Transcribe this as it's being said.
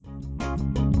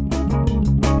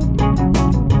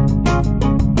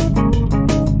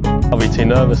I'll be too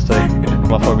nervous to.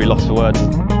 I'll probably be lost for words.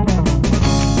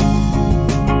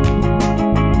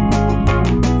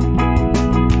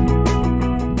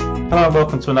 Hello and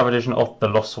welcome to another edition of the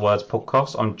Lost for Words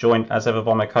podcast. I'm joined as ever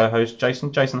by my co-host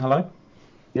Jason. Jason, hello.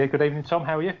 Yeah, good evening, Tom.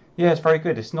 How are you? Yeah, it's very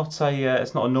good. It's not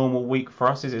a normal week for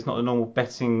us, is it? It's not a normal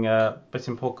betting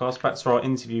podcast. Back to our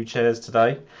interview chairs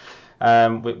today.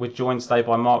 We're joined today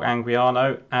by Mark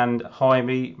Angriano and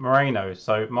Jaime Moreno.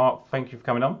 So, Mark, thank you for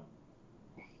coming on.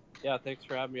 Yeah, thanks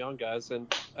for having me on, guys.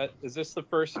 And is this the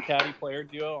first caddy player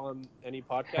duo on any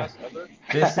podcast ever?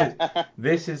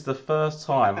 This is the first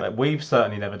time. We've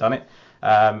certainly never done it,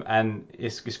 and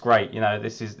it's great. You know,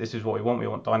 this is what we want. We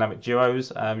want dynamic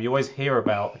duos. You always hear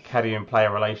about caddy and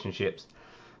player relationships,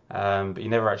 but you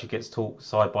never actually get to talk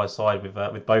side by side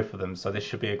with both of them. So this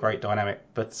should be a great dynamic.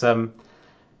 But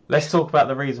let's talk about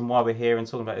the reason why we're here and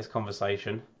talking about this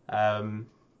conversation.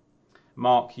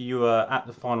 Mark, you were at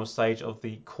the final stage of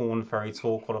the Korn Ferry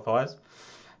Tour qualifiers.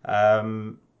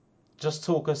 Just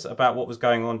talk us about what was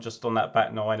going on just on that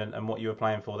back nine and what you were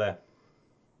playing for there.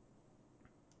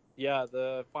 Yeah,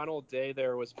 the final day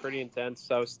there was pretty intense.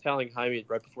 I was telling Jaime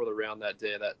right before the round that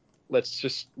day that let's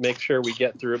just make sure we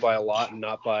get through by a lot and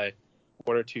not by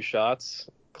one or two shots.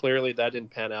 Clearly that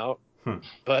didn't pan out,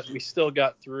 but we still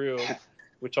got through,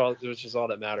 which is all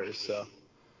that matters. So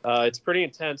it's pretty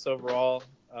intense overall.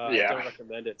 I don't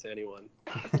recommend it to anyone.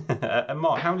 And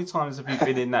Mark, how many times have you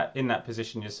been in that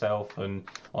position yourself and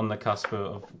on the cusp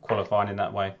of qualifying in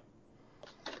that way?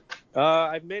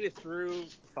 I've made it through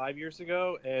 5 years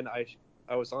ago, and I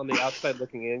was on the outside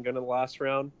looking in going to the last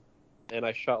round, and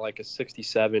I shot like a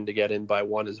 67 to get in by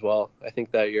one as well, I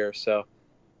think that year. So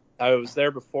I was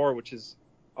there before, which is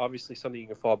obviously something you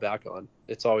can fall back on.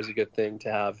 It's always a good thing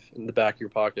to have in the back of your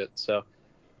pocket. So,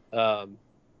 but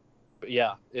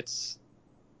yeah, it's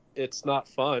not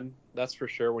fun, that's for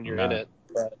sure, when you're in it.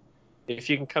 But if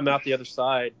you can come out the other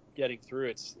side getting through,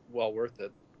 it's well worth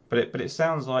it. But it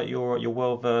sounds like you're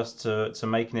well versed to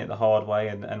making it the hard way,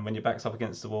 and when your back's up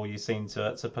against the wall, you seem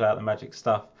to pull out the magic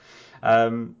stuff.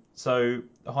 So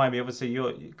Jaime, obviously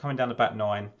you're coming down the back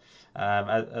nine.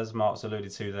 As Mark's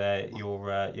alluded to there,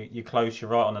 you're close,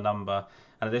 you're right on the number,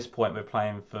 and at this point we're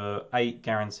playing for 8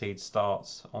 guaranteed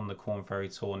starts on the Korn Ferry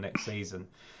Tour next season,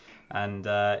 and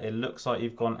it looks like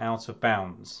you've gone out of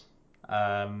bounds.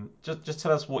 Just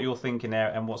tell us what you're thinking there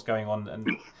and what's going on,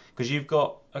 and because you've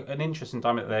got an interesting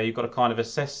dynamic there, you've got to kind of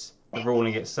assess the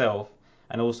ruling itself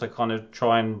and also kind of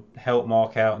try and help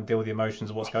Mark out and deal with the emotions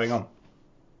of what's going on.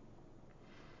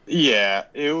 Yeah,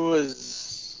 it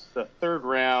was the third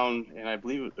round, and I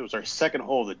believe it was our second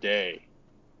hole of the day.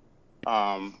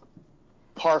 Par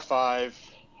 5.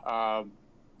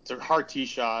 It's a hard tee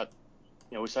shot.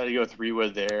 You know, we decided to go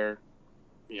 3-wood there.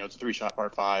 You know, it's a 3-shot par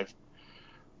 5.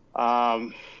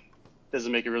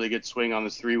 Doesn't make a really good swing on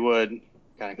this 3-wood.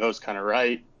 Kind of goes kind of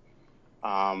right.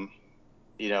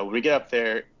 You know, when we get up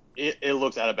there, it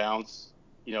looks out of bounds,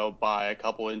 you know, by a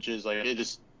couple inches. Like, it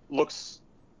just looks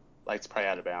like it's probably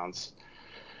out of bounds.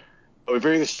 But we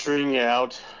bring the string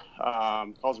out,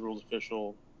 calls the rules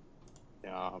official,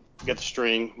 get the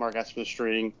string. Mark asks for the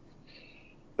string.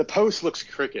 The post looks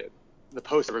crooked. The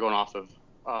post that we're going off of,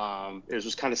 it was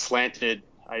just kind of slanted.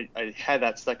 I had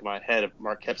that stuck in my head.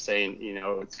 Mark kept saying, you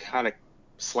know, it's kind of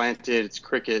slanted, it's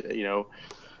crooked, you know,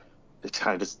 it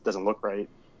kind of just doesn't look right.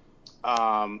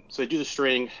 So they do the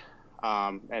string,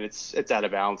 and it's out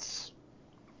of bounds,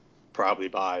 probably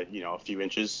by, you know, a few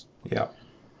inches. Yeah.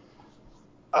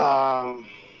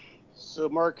 So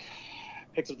Mark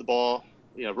picks up the ball.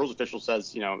 You know, rules official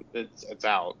says, you know, it's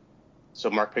out. So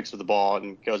Mark picks up the ball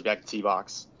and goes back to tee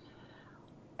box.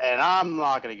 And I'm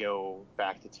not going to go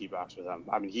back to tee box with him.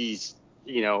 I mean, he's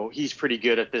pretty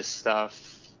good at this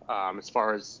stuff, as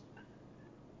far as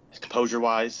composure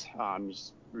wise.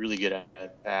 He's really good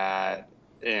at that.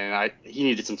 And he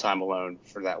needed some time alone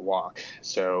for that walk.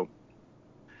 So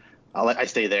I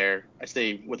stay there. I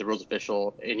stay with the rules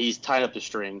official, and he's tying up the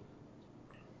string.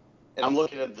 And I'm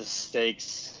looking at the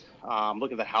stakes.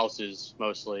 Looking at the houses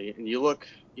mostly. And you look,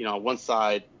 you know, on one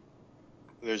side,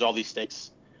 there's all these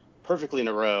stakes perfectly in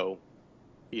a row,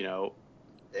 you know,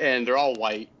 and they're all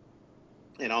white.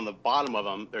 And on the bottom of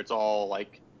them, there's all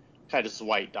like kind of just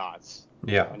white dots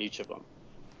on each of them.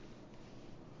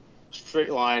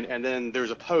 Straight line. And then there's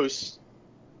a post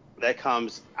that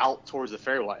comes out towards the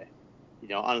fairway, you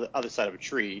know, on the other side of a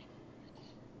tree.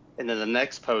 And then the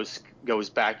next post goes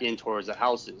back in towards the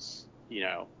houses, you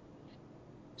know.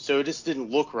 So it just didn't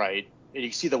look right. And you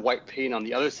can see the white paint on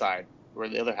the other side where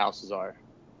the other houses are.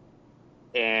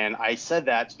 And I said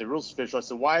that to the rules official. I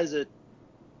said, why is it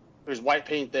there's white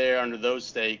paint there under those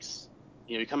stakes.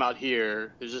 You come out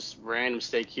here, there's this random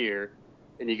stake here,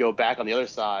 and you go back on the other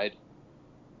side,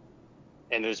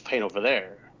 and there's paint over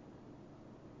there.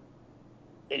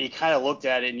 And he kind of looked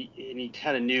at it, and he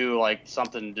kind of knew, like,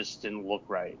 something just didn't look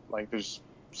right. Like,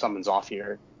 something's off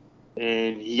here.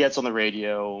 And he gets on the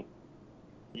radio,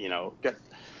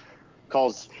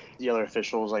 calls the other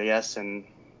officials, I guess, and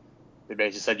they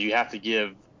basically said you have to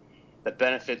give the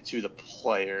benefit to the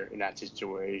player in that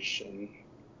situation.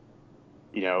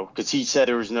 Because he said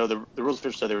the rules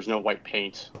official said there was no white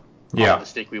paint on the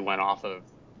stake we went off of.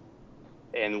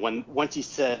 And once he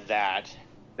said that,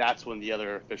 that's when the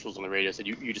other officials on the radio said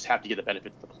you just have to give the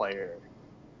benefit to the player.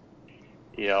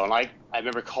 And I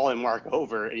remember calling Mark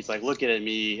over, and he's like looking at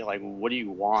me like, what do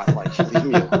you want? Like, leave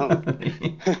me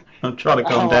alone. I'm trying to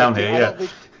calm down here,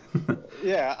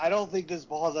 I don't think this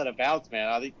ball's out of bounds, man.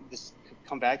 I think just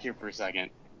come back here for a second.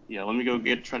 Let me go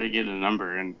try to get a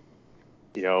number, and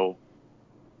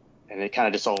and it kind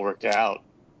of just all worked out.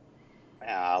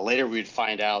 Later we'd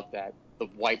find out that the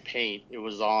white paint, it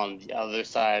was on the other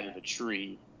side of the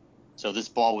tree. So this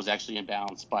ball was actually in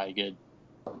bounds by a good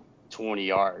 20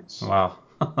 yards. Wow.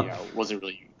 Wasn't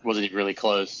really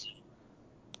close.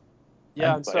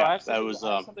 Yeah, and so I have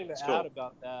something to cool. add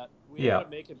about that. We ended up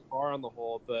making par on the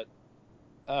hole, but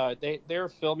they were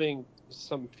filming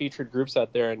some featured groups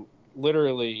out there, and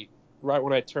literally right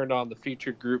when I turned on the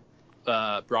featured group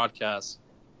broadcast,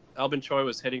 Albin Choi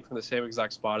was hitting from the same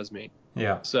exact spot as me.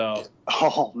 Yeah. So.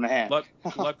 Oh man.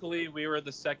 Luckily, we were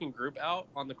the second group out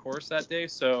on the course that day,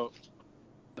 so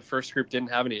the first group didn't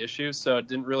have any issues, so it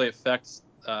didn't really affect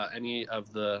any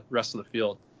of the rest of the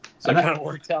field. So it kind of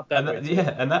worked out that way.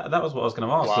 And that was what I was going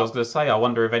to ask. Wow. I was going to say, I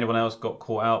wonder if anyone else got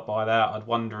caught out by that. I'd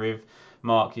wonder if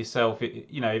Mark yourself,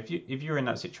 if you're in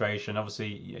that situation, obviously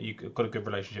you've got a good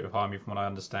relationship with Jaime from what I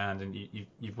understand, and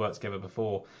you've worked together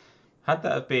before. Had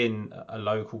that have been a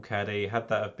local caddy, had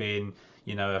that have been,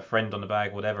 a friend on the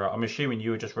bag, whatever, I'm assuming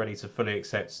you were just ready to fully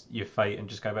accept your fate and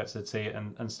just go back to the tee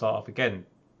and start off again.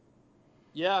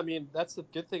 Yeah, I mean, that's the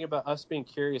good thing about us being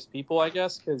curious people, I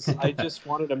guess, because I just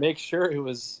wanted to make sure it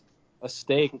was a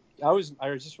stake. I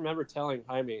just remember telling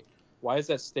Jaime, why is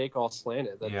that stake all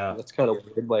slanted? That's kind of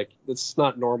weird. Like, it's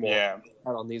not normal out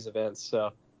on these events.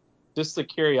 So just the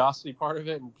curiosity part of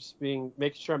it, and just making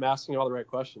sure I'm asking all the right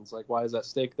questions. Like, why is that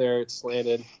stake there? It's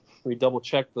slanted. We double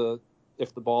check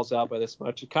if the ball's out by this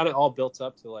much. It kind of all built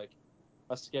up to like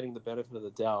us getting the benefit of the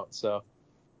doubt. So.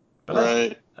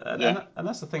 And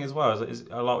that's the thing as well. Is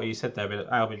a lot what you said there. But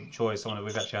Albin Choi is someone that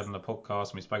we've actually had on the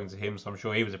podcast, and we've spoken to him. So I'm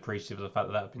sure he was appreciative of the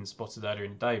fact that had been spotted earlier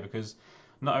in the day, because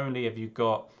not only have you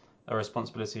got a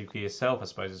responsibility for yourself, I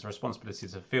suppose it's a responsibility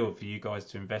to the field for you guys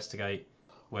to investigate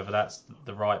whether that's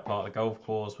the right part of the golf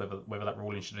course, whether that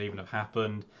ruling should even have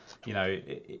happened.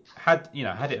 Had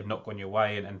it have not gone your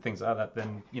way and things like that,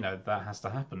 then that has to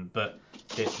happen. But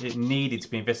it needed to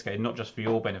be investigated, not just for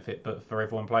your benefit, but for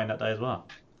everyone playing that day as well.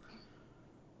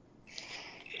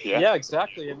 Yeah,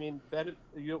 exactly. I mean,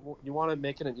 you want to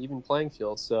make it an even playing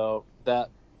field, so that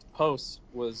post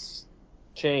was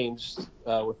changed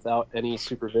without any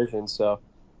supervision. So.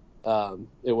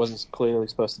 It wasn't clearly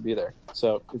supposed to be there,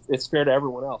 so it's fair to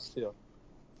everyone else too.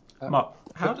 Mark,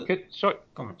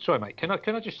 sorry, mate. Can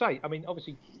I just say? I mean,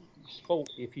 obviously, sport.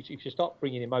 If you start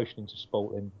bringing emotion into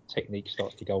sport, then technique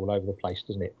starts to go all over the place,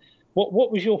 doesn't it?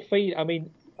 What was your feed? I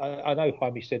mean, I know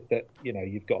Jaime said that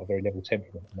you've got a very level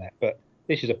temperament and that, but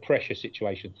this is a pressure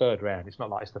situation. Third round. It's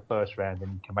not like it's the first round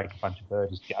and you can make a bunch of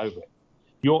birdies to get over it.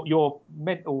 Your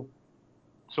mental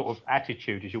sort of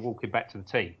attitude as you're walking back to the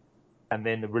tee. And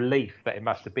then the relief that it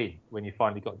must have been when you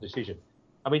finally got the decision.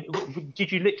 I mean, did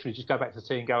you literally just go back to the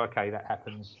tee and go, okay, that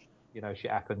happens,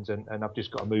 shit happens, and I've just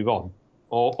got to move on?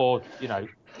 Or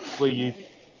were you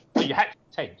had to be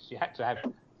tense? You had to have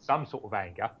some sort of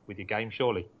anger with your game,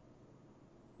 surely.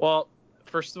 Well,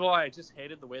 first of all, I just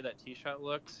hated the way that tee shot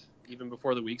looked even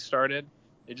before the week started.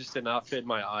 It just did not fit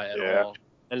my eye at all.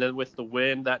 And then with the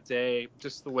wind that day,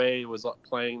 just the way it was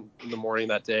playing in the morning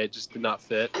that day, it just did not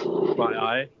fit my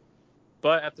eye.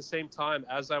 But at the same time,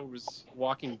 as I was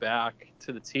walking back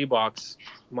to the tee box,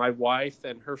 my wife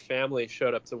and her family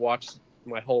showed up to watch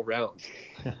my whole round.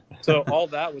 So all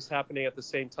that was happening at the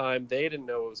same time. They didn't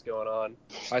know what was going on.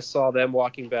 I saw them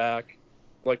walking back,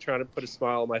 like trying to put a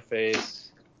smile on my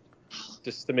face,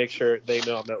 just to make sure they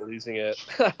know I'm not losing it.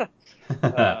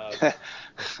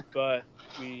 But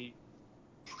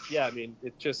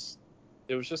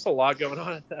it was just a lot going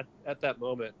on at that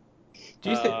moment. Do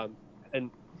you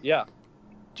think?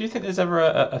 Do you think there's ever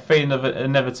a feeling of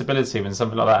inevitability when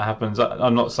something like that happens?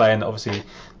 I'm not saying that obviously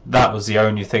that was the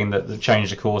only thing that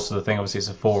changed the course of the thing. Obviously, it's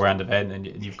a 4 round event,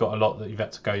 and you've got a lot that you've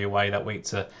had to go your way that week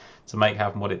to make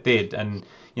happen what it did. And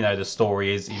the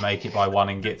story is you make it by one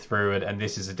and get through, and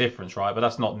this is a difference, right? But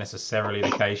that's not necessarily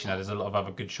the case. There's a lot of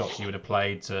other good shots you would have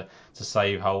played to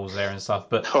save holes there and stuff.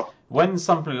 But when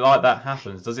something like that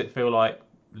happens, does it feel like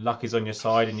luck is on your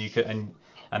side, and you could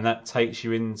and that takes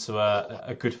you into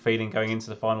a good feeling going into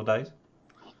the final days?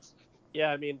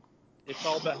 Yeah, I mean, it's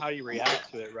all about how you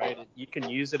react to it, right? You can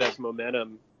use it as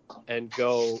momentum and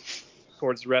go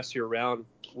towards the rest of your round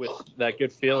with that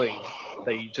good feeling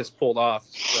that you just pulled off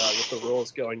with the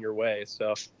rules going your way.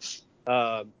 So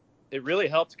it really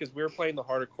helped because we were playing the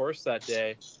harder course that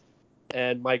day,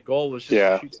 and my goal was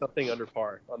just to shoot something under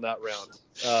par on that round.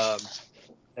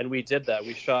 And we did that.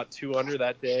 We shot 2 under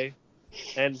that day.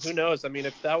 And who knows? I mean,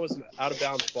 if that was an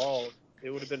out-of-bounds ball, it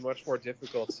would have been much more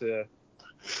difficult to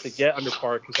get under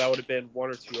par because that would have been 1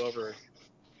 or 2 over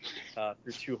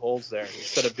through 2 holes there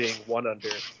instead of being 1 under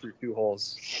through 2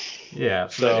 holes. Yeah,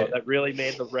 absolutely. So that really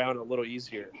made the round a little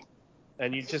easier.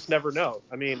 And you just never know.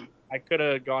 I mean, I could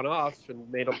have gone off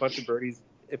and made a bunch of birdies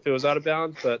if it was out of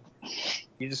bounds, but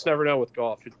you just never know with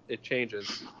golf. It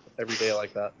changes every day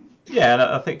like that. Yeah, and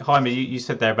I think, Jaime, you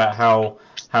said there about how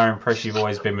impressed you've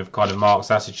always been with kind of Mark's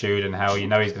attitude and how he's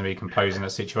going to be composed in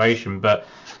that situation. But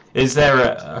is there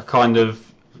a kind of,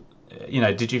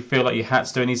 did you feel like you had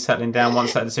to do any settling down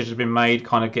once that decision had been made,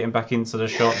 kind of getting back into the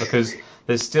shot? Because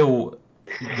there's still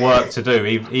work to do,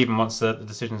 even once the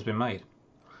decision's been made.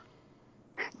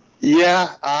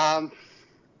 Yeah, I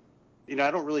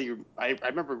don't really. I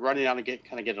remember running out and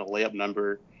getting a layup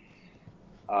number,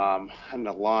 on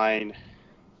the line.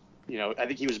 I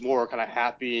think he was more kind of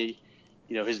happy.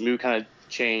 His mood kind of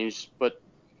changed, but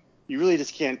you really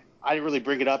just can't. I didn't really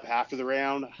bring it up after the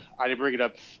round. I didn't bring it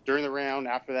up during the round.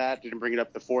 After that, didn't bring it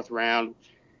up the 4th round.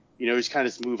 Just kind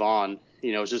of move on.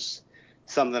 It's just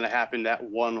something that happened that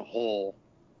one hole,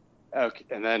 okay,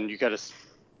 and then you just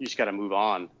gotta move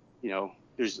on.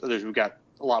 We've got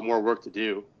a lot more work to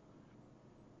do,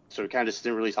 so we kind of just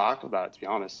didn't really talk about it, to be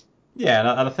honest. Yeah,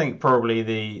 and I think probably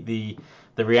the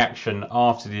reaction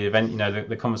after the event,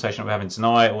 the conversation that we're having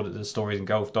tonight, all the stories in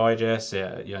Golf Digest,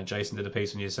 Jason did a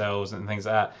piece on yourselves and things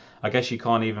like that. I guess you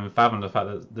can't even fathom the fact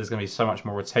that there's going to be so much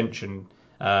more attention,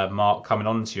 Mark, coming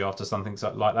on to you after something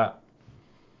like that.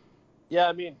 Yeah,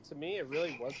 I mean, to me, it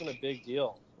really wasn't a big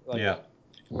deal. Yeah.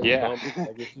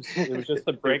 It was just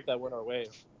a break that went our way.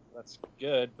 That's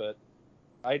good, but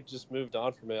I just moved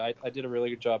on from it. I did a really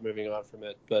good job moving on from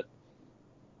it, but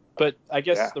I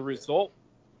guess the result,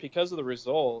 because of the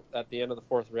result at the end of the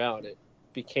 4th round, it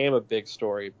became a big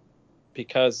story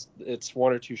because it's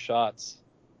 1 or 2 shots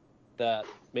that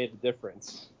made the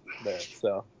difference there.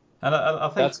 So and I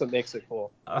think that's what makes it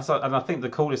cool. And I think the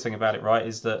coolest thing about it, right,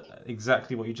 is that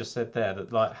exactly what you just said there.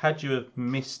 That like, had you have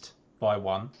missed by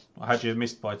 1, or had you have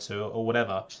missed by 2, or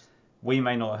whatever, we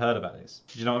may not have heard about this.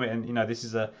 Do you know what I mean? And this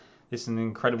is an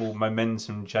incredible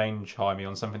momentum change, Jaime,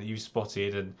 on something that you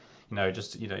spotted, and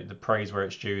the praise where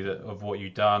it's due of what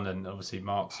you've done, and obviously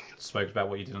Mark's spoke about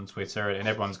what you did on Twitter, and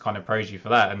everyone's kind of praised you for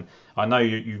that. And I know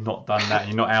you've not done that, and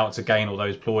you're not out to gain all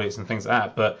those plaudits and things like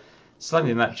that, but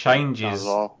suddenly that changes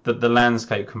the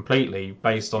landscape completely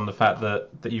based on the fact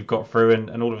that you've got through,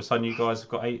 and all of a sudden you guys have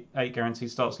got eight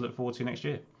guaranteed starts to look forward to next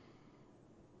year.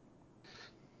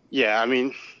 Yeah, I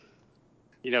mean,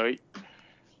 I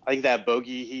think that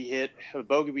bogey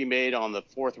we made on the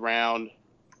 4th round.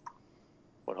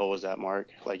 What hole was that, Mark?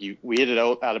 We hit it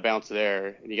out of bounds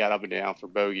there, and he got up and down for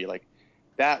bogey.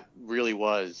 That really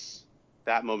was,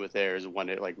 that moment there is when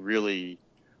it really,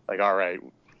 all right,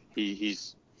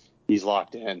 he's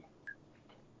locked in.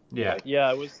 Yeah.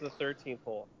 Yeah, it was the 13th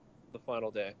hole, the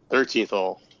final day. 13th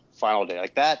hole, final day.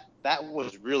 That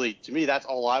was really, to me, that's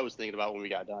all I was thinking about when we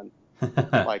got done.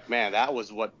 Man, that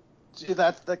was what.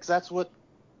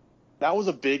 That was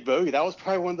a big bogey. That was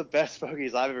probably one of the best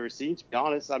bogeys I've ever seen, to be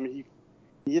honest. I mean,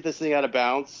 he hit this thing out of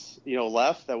bounds,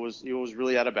 left. It was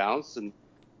really out of bounds, and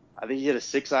I think he hit a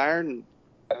 6-iron.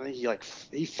 And I think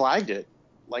he flagged it.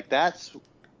 That's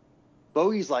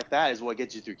bogeys like that is what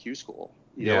gets you through Q school.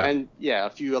 And a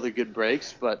few other good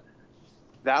breaks, but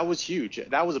that was huge.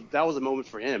 That was a moment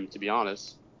for him, to be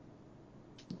honest.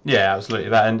 Yeah, absolutely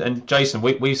that. And Jason,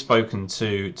 we've spoken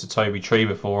to Toby Tree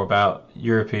before about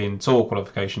European Tour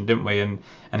qualification, didn't we? And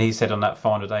he said on that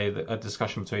final day that a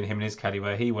discussion between him and his caddy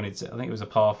where he wanted to, I think it was a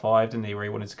par 5, didn't he, where he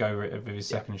wanted to go with his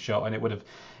second shot, and it would have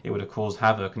caused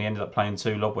havoc, and he ended up playing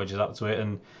 2 lob wedges up to it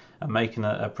and making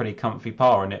a pretty comfy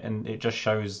par, and it just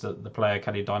shows that the player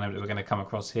caddy dynamic that we're going to come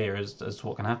across here as to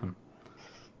what can happen.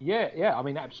 Yeah. I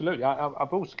mean, absolutely. I'm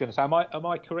also going to say, am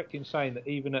I correct in saying that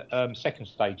even at second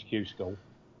stage Q School,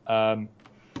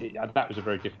 that was a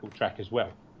very difficult track as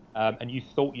well, and you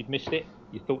thought you'd missed it?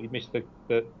 You thought you'd missed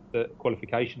the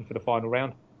qualification for the final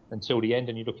round until the end,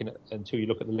 and until you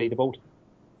look at the leaderboard.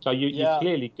 So you've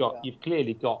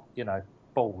clearly got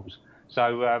balls.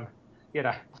 So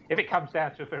if it comes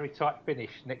down to a very tight finish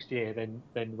next year, then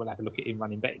we'll have a look at him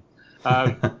running betting.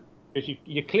 Because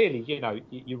you clearly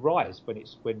you rise when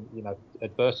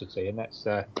adversity, and that's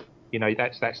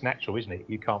that's natural, isn't it?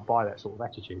 You can't buy that sort of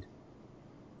attitude.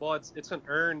 Well, it's an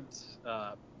earned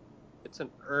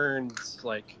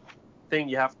like thing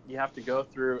you have to go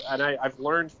through, and I've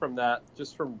learned from that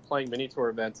just from playing mini tour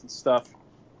events and stuff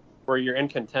where you're in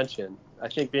contention. I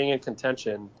think being in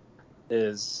contention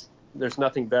there's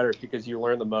nothing better because you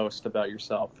learn the most about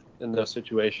yourself in those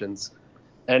situations.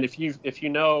 And if you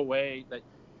know a way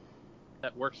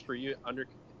that works for you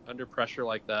under pressure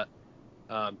like that,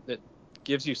 it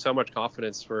gives you so much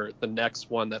confidence for the next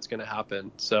one that's going to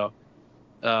happen. So,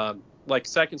 like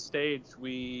second stage,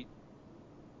 we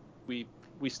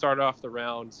started off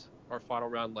our final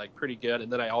round, like pretty good,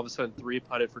 and then I all of a sudden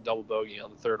 3-putted for double bogey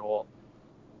on the third hole,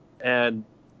 and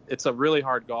it's a really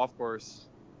hard golf course.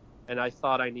 And I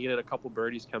thought I needed a couple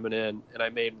birdies coming in, and I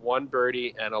made one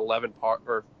birdie and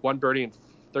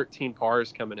 13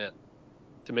 pars coming in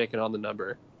to make it on the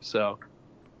number. So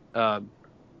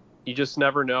you just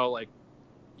never know. Like,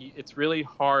 it's really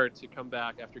hard to come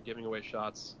back after giving away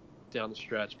shots down the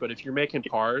stretch. But if you're making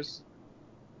pars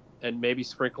and maybe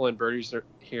sprinkle in birdies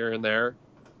here and there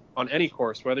on any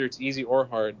course, whether it's easy or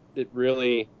hard, it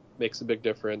really makes a big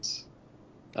difference.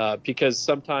 Because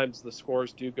sometimes the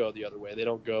scores do go the other way. They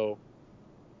don't go,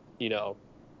 they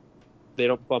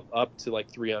don't bump up to like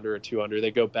 3 under or 2 under.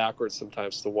 They go backwards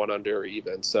sometimes to 1 under or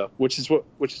even. So, which is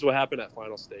what happened at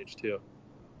final stage too.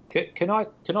 Can I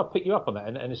pick you up on that?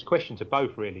 And it's a question to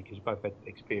both really, because you both had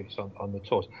experience on the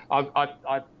tours.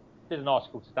 I did an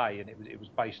article today, and it was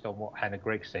based on what Hannah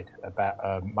Gregg said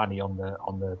about money on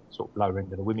the sort of lower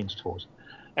end of the women's tours.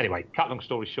 Anyway, cut long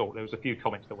story short, there was a few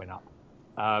comments that went up.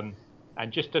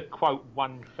 And just to quote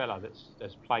one fella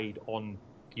that's played on,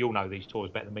 you'll know these tours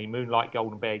better than me, Moonlight,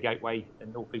 Golden Bear, Gateway,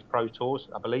 and North East Pro Tours,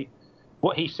 I believe.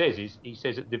 What he says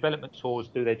that development tours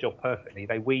do their job perfectly.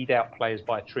 They weed out players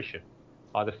by attrition,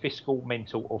 either fiscal,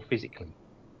 mental, or physically.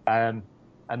 And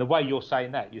the way you're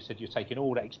saying that, you said you're taking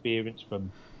all that experience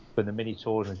from the mini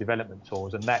tours and the development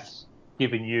tours, and that's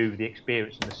giving you the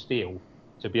experience and the steel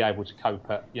to be able to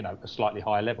cope at a slightly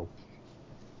higher level.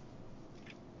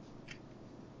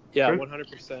 Yeah,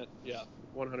 100%. Yeah,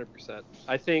 100%.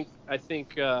 I think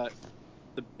the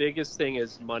biggest thing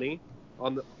is money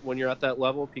when you're at that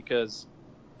level, because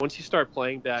once you start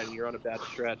playing bad and you're on a bad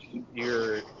stretch,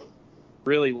 you're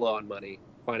really low on money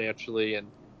financially,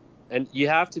 and you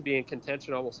have to be in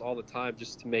contention almost all the time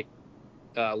just to make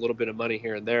a little bit of money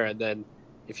here and there. And then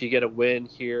if you get a win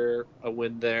here, a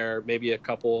win there, maybe a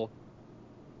couple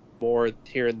more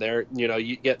here and there,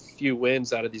 you get few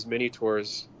wins out of these mini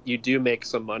tours, you do make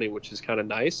some money, which is kind of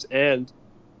nice. And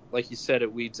like you said,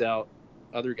 it weeds out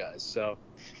other guys. So,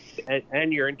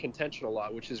 and you're in contention a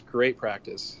lot, which is great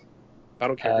practice. I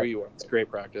don't care who you are. It's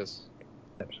great practice.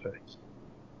 Absolutely.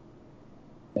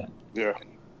 Yeah.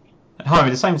 Jaime,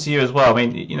 the same to you as well. I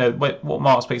mean, what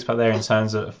Mark speaks about there in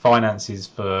terms of finances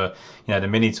for, the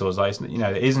mini tours, like,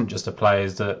 it isn't just the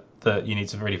players that you need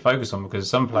to really focus on, because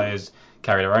some players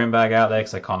carry their own bag out there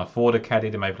because they can't afford a caddy.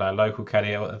 They may play a local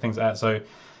caddy or things like that. So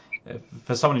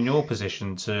for someone in your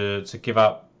position to give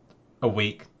up a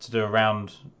week to do a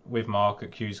round with Mark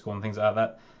at Q School and things like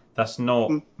that, that's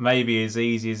not maybe as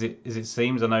easy as it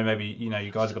seems. I know maybe you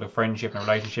guys have got a friendship and a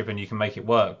relationship and you can make it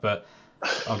work, but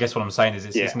I guess what I'm saying is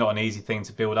it's not an easy thing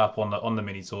to build up on the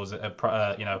mini tours, a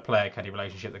player caddy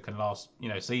relationship that can last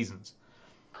seasons.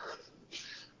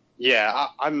 Yeah,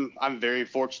 I'm very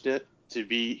fortunate to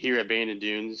be here at Bandon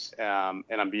Dunes, and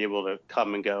I'm be able to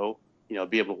come and go,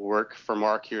 be able to work for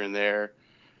Mark here and there,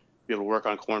 be able to work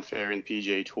on Korn Ferry and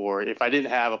PGA Tour. If I didn't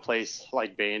have a place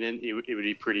like Bandon, it would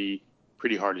be pretty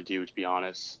hard to do, to be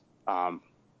honest. Our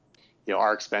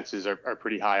expenses are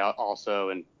pretty high also,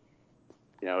 and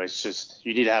it's just,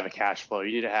 you need to have a cash flow.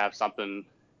 You need to have something,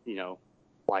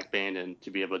 like Bandon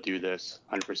to be able to do this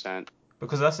 100%.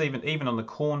 Because that's even on the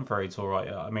Korn Ferry Tour, right?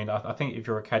 I mean, I think if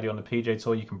you're a caddy on the PGA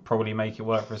Tour, you can probably make it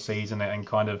work for a season, and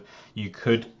kind of you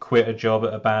could quit a job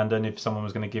at Abandon if someone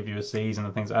was going to give you a season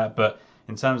and things like that. But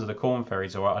in terms of the Korn Ferry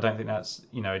Tour, I don't think that's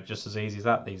just as easy as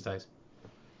that these days.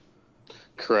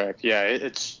 Correct. Yeah,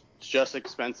 it's just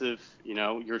expensive.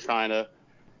 You're trying to,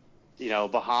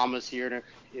 Bahamas here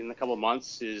in a couple of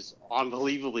months is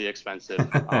unbelievably expensive.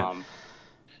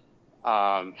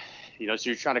 So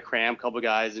you're trying to cram a couple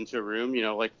guys into a room,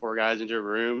 like 4 guys into a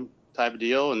room type of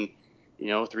deal, and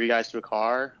 3 guys to a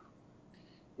car.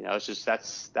 It's just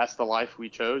that's the life we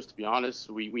chose, to be honest.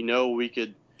 We know we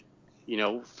could,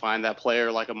 find that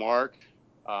player like a Mark,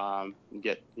 and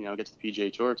get to the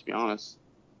PGA Tour, to be honest.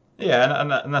 Yeah,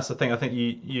 and that's the thing. I think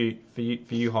for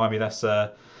you, Jaime, that's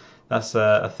a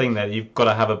thing that you've got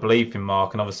to have a belief in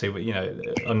Mark, and obviously,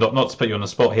 and not to put you on the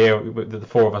spot here with the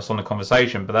 4 of us on the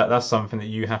conversation, but that's something that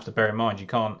you have to bear in mind. You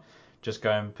can't just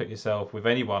go and put yourself with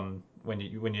anyone when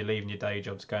you're leaving your day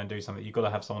job to go and do something. You've got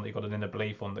to have someone that you've got an inner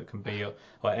belief on that can be at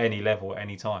any level at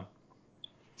any time.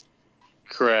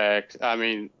 Correct. I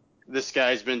mean, this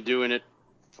guy's been doing it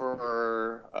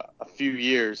for a few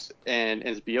years, and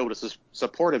to be able to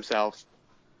support himself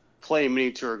playing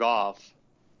mini tour golf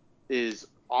is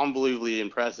unbelievably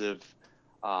impressive.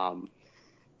 That's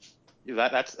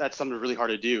something really hard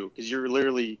to do, because you're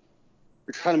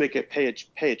trying to make it pay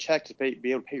a check to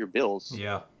be able to pay your bills.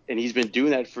 Yeah. And he's been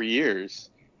doing that for years,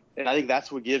 and I think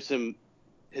that's what gives him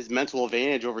his mental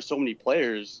advantage over so many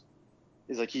players.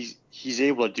 Is like he's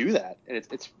able to do that, and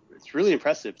it's really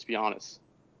impressive, to be honest.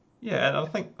 Yeah, and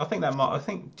I think that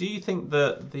might. Do you think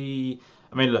that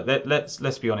I mean, look,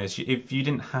 let's be honest. If you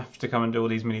didn't have to come and do all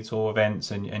these mini tour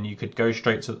events, and you could go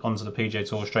straight onto the PGA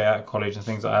Tour straight out of college and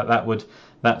things like that,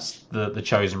 that's the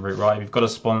chosen route, right? If you've got a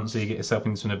sponsor, you get yourself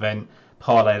into an event,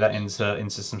 parlay that into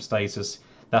some status.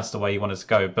 That's the way you want it to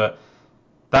go. But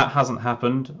that hasn't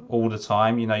happened all the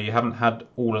time. You haven't had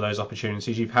all of those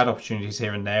opportunities. You've had opportunities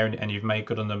here and there, and you've made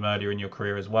good on them earlier in your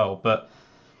career as well. But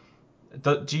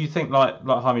do you think, like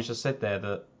Jaime just said there,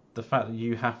 that the fact that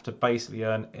you have to basically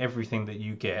earn everything that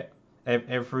you get,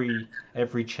 every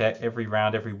check, every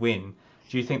round, every win,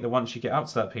 do you think that once you get up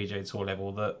to that PGA Tour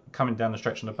level, that coming down the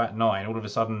stretch on the back 9, all of a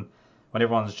sudden, when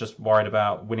everyone's just worried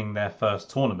about winning their first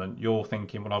tournament, you're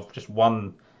thinking, well, I've just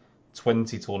won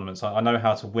 20 tournaments. I know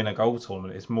how to win a golf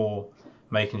tournament. It's more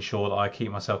making sure that I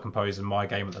keep myself composed in my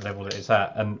game at the level that it's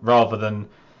at, and rather than,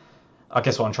 I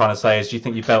guess what I'm trying to say is, do you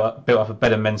think you built up a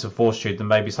better mental fortitude than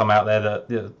maybe some out there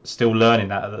that are still learning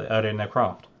that early in their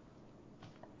craft?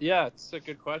 Yeah, it's a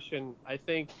good question. I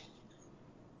think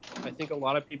a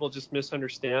lot of people just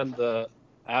misunderstand the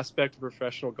aspect of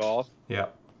professional golf. Yeah.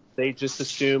 They just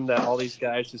assume that all these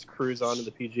guys just cruise onto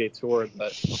the PGA Tour,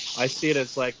 but I see it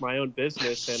as like my own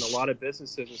business, and a lot of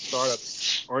businesses and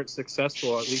startups aren't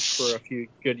successful, at least for a few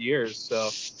good years. So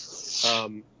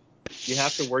you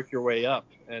have to work your way up,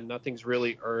 and nothing's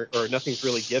really earned, or nothing's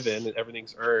really given, and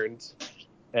everything's earned.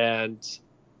 And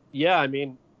yeah, I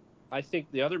mean, I think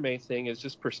the other main thing is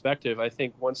just perspective. I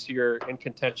think once you're in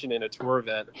contention in a tour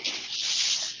event,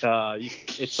 it's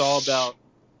all about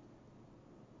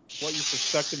what your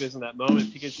perspective is in that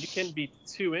moment, because you can be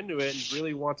too into it and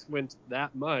really want to win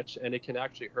that much, and it can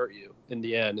actually hurt you in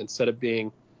the end, instead of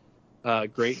being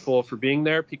grateful for being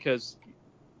there, because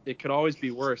it could always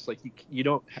be worse. Like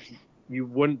you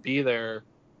wouldn't be there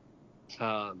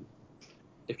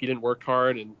if you didn't work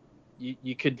hard, and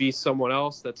you could be someone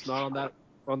else that's not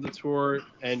on the tour,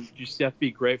 and you just have to be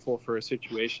grateful for a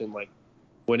situation like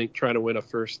trying to win a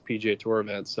first PGA Tour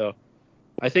event. So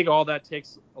I think all that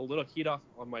takes a little heat off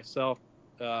on myself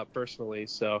personally.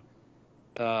 So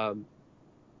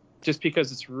just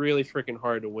because it's really freaking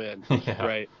hard to win, Yeah.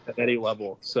 right, at any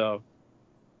level. So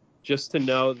just to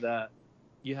know that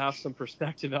you have some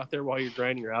perspective out there while you're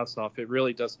grinding your ass off, it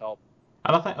really does help.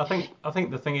 And I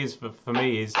think the thing is for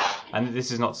me is, and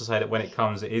this is not to say that when it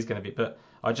comes it is going to be, but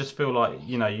I just feel like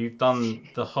you've done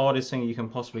the hardest thing you can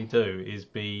possibly do is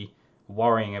be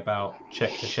worrying about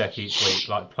check to check each week,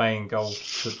 like playing golf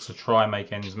to try and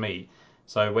make ends meet.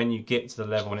 So when you get to the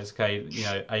level and it's okay,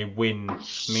 a win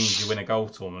means you win a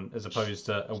golf tournament as opposed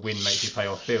to a win makes you pay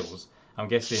off bills. I'm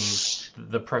guessing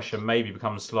the pressure maybe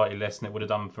becomes slightly less than it would have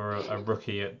done for a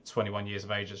rookie at 21 years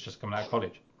of age that's just coming out of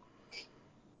college.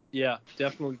 Yeah,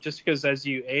 definitely. Just because as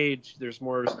you age, there's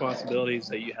more responsibilities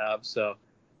that you have. So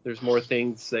there's more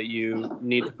things that you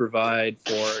need to provide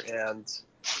for. And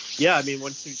yeah, I mean,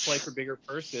 once you play for bigger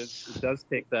purses, it does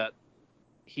take that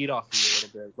heat off of you a little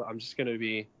bit. But I'm just going to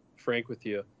be frank with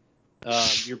you.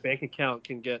 Your bank account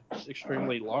can get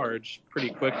extremely large pretty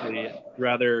quickly.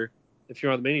 Rather, if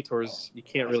you're on the mini tours, you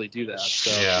can't really do that.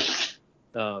 So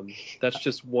Yeah. That's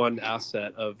just one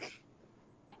asset of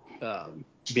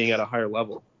being at a higher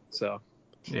level. So.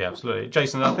 Yeah, absolutely.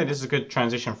 Jason, I think this is a good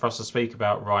transition for us to speak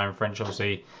about Ryan French.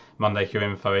 Obviously, Monday Q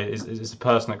Info is a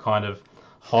person that kind of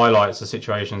highlights the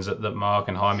situations that Mark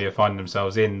and Jaime are finding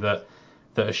themselves in that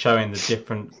are showing the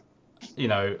different,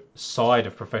 side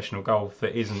of professional golf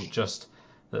that isn't just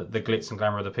the glitz and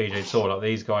glamour of the PGA Tour. Like,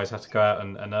 these guys have to go out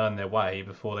and earn their way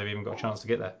before they've even got a chance to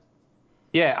get there.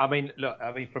 Yeah, I mean, look,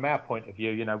 I mean, from our point of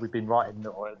view, we've been writing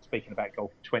or speaking about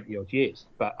golf for 20 odd years,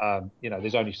 but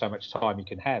there's only so much time you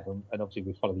can have, and obviously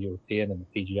we follow the European and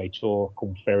the PGA Tour,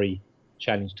 Corn Ferry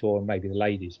Challenge Tour, and maybe the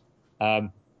ladies.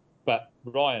 But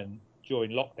Ryan,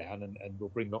 during lockdown, and we'll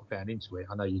bring lockdown into it.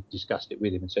 I know you discussed it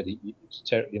with him and said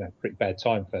it's pretty bad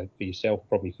time for yourself,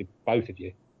 probably for both of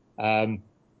you.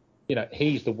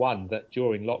 He's the one that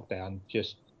during lockdown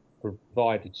just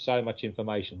provided so much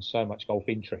information, so much golf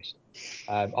interest.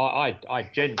 I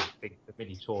genuinely think the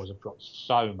mini tours have got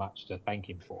so much to thank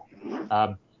him for.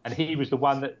 And he was the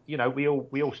one that we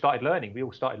all started learning. We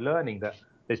all started learning that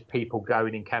there's people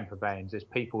going in camper vans. There's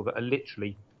people that are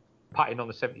literally putting on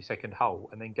the 72nd hole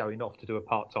and then going off to do a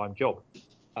part-time job.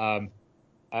 So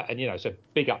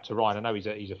big up to Ryan. I know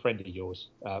he's a friend of yours,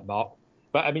 Mark.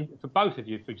 But I mean, for both of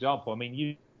you, for example, I mean,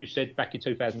 you said back in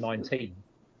 2019.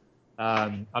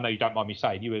 I know you don't mind me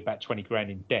saying you were about 20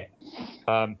 grand in debt,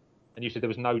 and you said there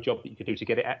was no job that you could do to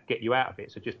get you out of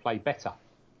it, so just play better.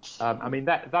 I mean,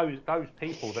 those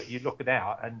people that you're looking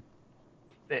out, and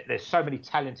there's so many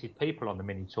talented people on the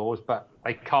mini tours, but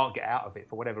they can't get out of it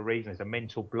for whatever reason. There's a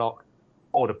mental block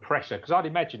or the pressure. Because I'd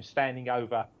imagine standing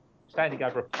over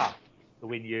a putt to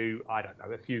win you, I don't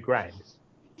know, a few grand,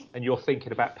 and you're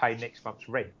thinking about paying next month's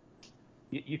rent.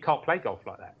 You can't play golf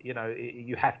like that.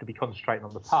 You have to be concentrating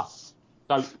on the putt.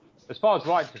 So, as far as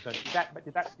Ryan's concerned,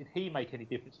 did he make any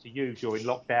difference to you during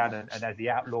lockdown and as the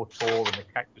Outlaw Tour and the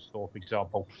Cactus Tour, for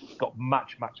example, got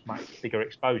much, much, much bigger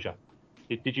exposure?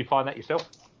 Did you find that yourself?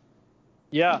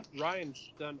 Yeah,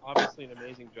 Ryan's done obviously an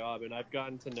amazing job, and I've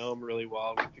gotten to know him really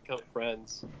well. We've become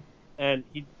friends, and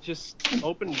he just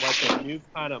opened like a new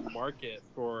kind of market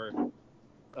for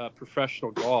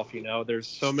professional golf. There's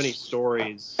so many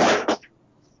stories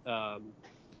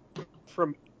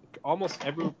from almost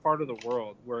every part of the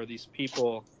world where these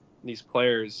people, these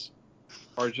players,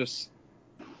 are just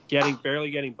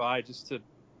barely getting by just to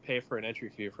pay for an entry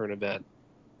fee for an event,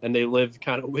 and they live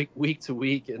kind of week to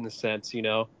week in the sense,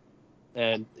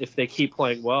 and if they keep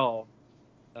playing well,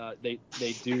 they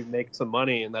do make some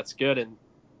money, and that's good. And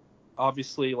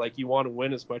obviously, like, you want to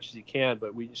win as much as you can,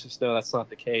 but we just know that's not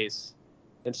the case.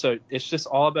 And so it's just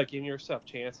all about giving yourself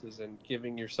chances and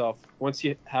giving yourself, once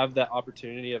you have that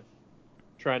opportunity of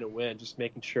trying to win, just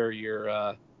making sure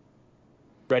you're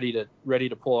ready to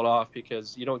pull it off,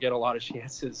 because you don't get a lot of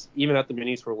chances even at the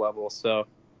mini tour level. So,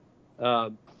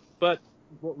 but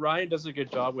what Ryan does a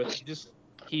good job with,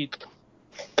 he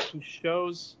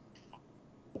shows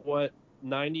what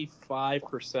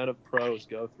 95% of pros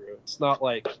go through. It's not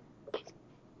like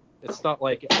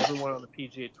everyone on the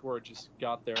PGA Tour just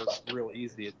got there real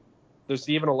easy. There's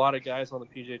even a lot of guys on the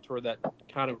PGA Tour that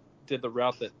kind of did the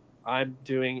route that I'm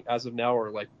doing as of now,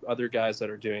 or like other guys that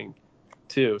are doing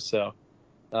too. So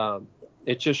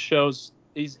it just shows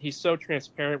he's so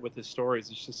transparent with his stories.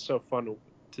 It's just so fun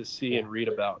to see and read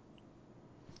about.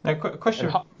 Now,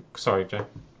 question. Sorry, Joe.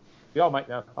 Yeah, mate.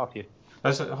 No, after you.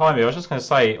 Jaime, I was just going to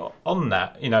say on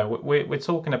that. We're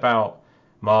talking about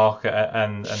Mark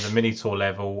and the mini tour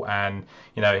level, and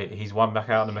he's won back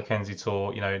out on the Mackenzie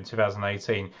Tour, in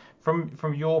 2018.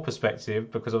 From your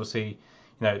perspective, because obviously,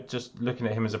 just looking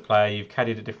at him as a player, you've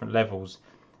caddied at different levels.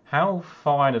 How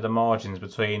fine are the margins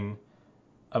between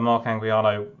a Mark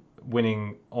Anguiano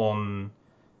winning on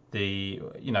the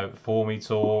Formy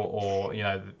Tour or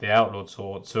the Outlaw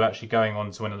Tour to actually going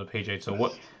on to win on the PGA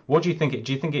Tour? What do you think?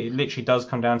 Do you think it literally does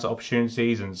come down to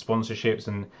opportunities and sponsorships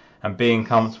and being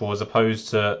comfortable as opposed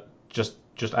to just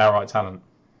outright talent?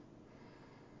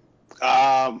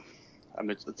 I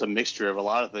mean, it's a mixture of a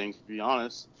lot of things, to be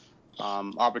honest.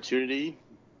 Opportunity,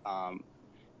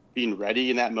 being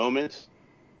ready in that moment,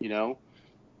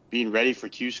 being ready for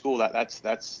Q School. That's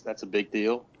a big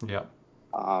deal. Yeah.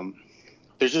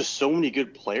 There's just so many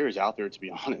good players out there, to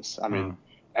be honest. I mean,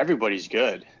 everybody's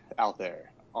good out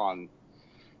there. On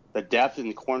the depth in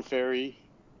the Corn Ferry,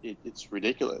 it's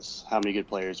ridiculous how many good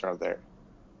players are there.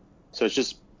 So it's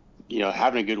just,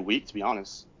 having a good week, to be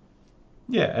honest.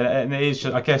 Yeah, and it is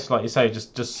just, I guess, like you say,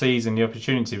 just seizing the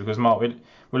opportunity, because Mark,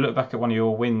 we look back at one of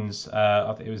your wins.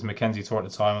 I think it was Mackenzie Tour at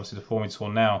the time, obviously the Formy Tour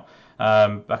now.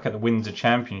 Back at the Windsor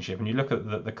Championship, and you look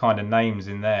at the kind of names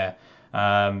in there.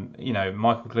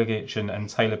 Michael Gligic and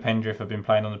Taylor Pendrith have been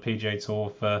playing on the PGA Tour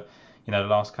for the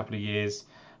last couple of years.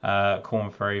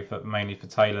 Corn Ferry mainly for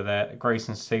Taylor there.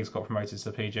 Grayson Siggs got promoted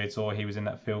to the PGA Tour. He was in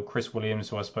that field. Chris Williams,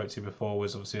 who I spoke to before,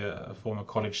 was obviously a former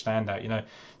college standout.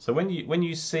 So when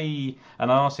you see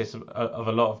an artist of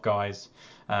a lot of guys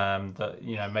that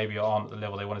maybe aren't at the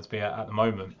level they wanted to be at the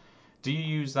moment, Do you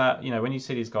use that, when you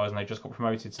see these guys and they just got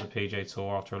promoted to the PGA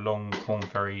Tour after a long Corn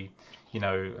Ferry,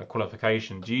 a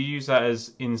qualification? Do you use that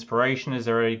as inspiration? Is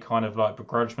there any kind of like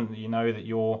begrudgment that that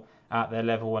you're at their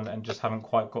level and just haven't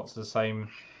quite got to the same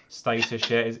status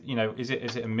yet? Is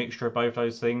it a mixture of both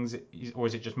those things, or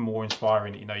is it just more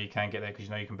inspiring that you can get there because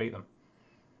you can beat them?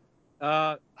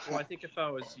 Well, I think if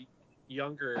I was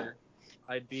younger,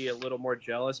 I'd be a little more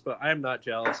jealous, but I'm not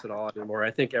jealous at all anymore. I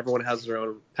think everyone has their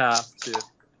own path to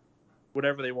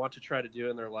whatever they want to try to do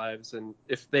in their lives, and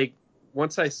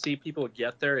once I see people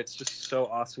get there, it's just so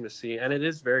awesome to see, and it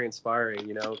is very inspiring,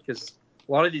 because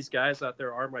a lot of these guys out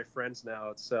there are my friends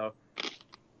now, so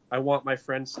I want my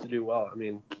friends to do well. I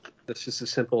mean, it's just as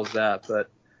simple as that. But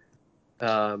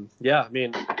yeah, I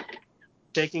mean,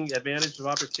 taking advantage of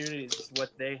opportunities is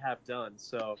what they have done,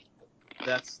 so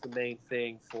that's the main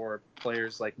thing for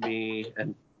players like me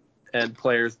and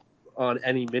players on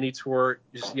any mini tour.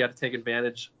 You got to take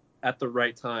advantage at the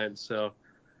right time. So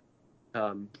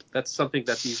that's something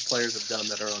that these players have done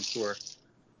that are on tour.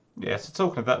 Yeah, so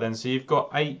talking of that then, so you've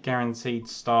got 8 guaranteed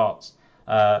starts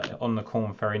on the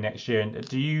Corn Ferry next year. And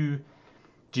do you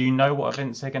know what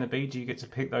events they're going to be? Do you get to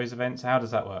pick those events? How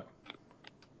does that work?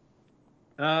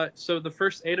 So the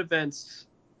first 8 events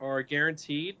are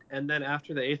guaranteed, and then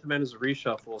after the 8th event is a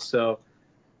reshuffle. So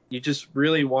you just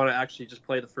really want to actually just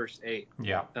play the first 8.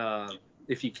 Yeah.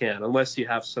 If you can, unless you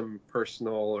have some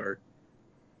personal or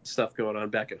stuff going on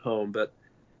back at home. But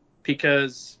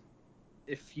because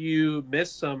if you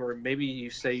miss some, or maybe you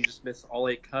say you just miss all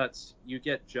 8 cuts, you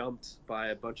get jumped by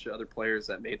a bunch of other players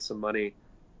that made some money,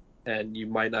 and you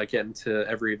might not get into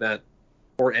every event,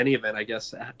 or any event, I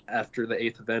guess, after the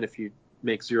 8th event if you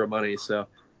make 0 money. So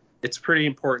it's pretty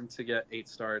important to get 8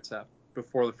 starts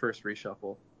before the first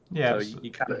reshuffle. Yeah. So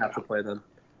you kind of have to play them.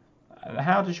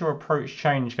 How does your approach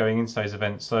change going into those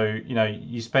events? So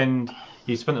you spent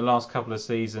the last couple of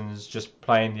seasons just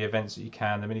playing the events that you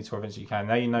can, the mini tour events that you can.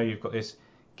 Now you've got this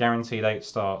guaranteed 8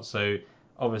 starts. So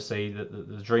obviously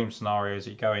the dream scenario is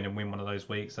that you go in and win one of those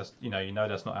weeks. That's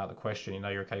that's not out of the question.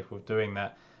 You're capable of doing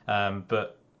that.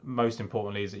 But most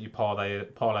importantly is that you parlay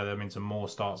them into more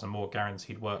starts and more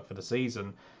guaranteed work for the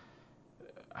season.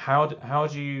 How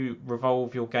do you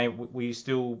revolve your game? Will you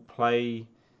still play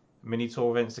mini tour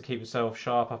events to keep yourself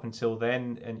sharp up until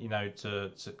then, and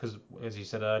because as you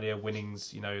said earlier,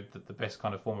 winning's the best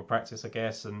kind of form of practice, I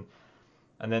guess, and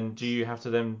then do you have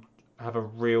to then have a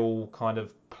real kind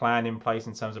of plan in place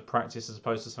in terms of practice as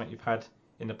opposed to something you've had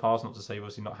in the past? Not to say you've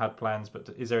obviously not had plans, but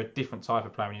is there a different type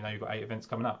of plan when you've got 8 events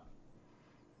coming up?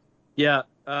 Yeah,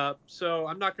 so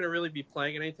I'm not going to really be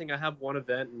playing anything. I have one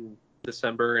event in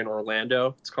December in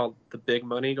Orlando. It's called the Big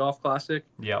Money Golf Classic.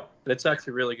 Yeah. It's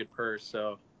actually a really good purse,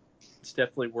 so it's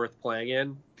definitely worth playing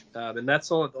in. And that's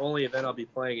the only event I'll be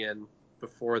playing in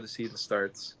before the season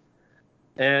starts.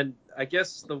 And I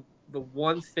guess the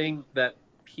one thing that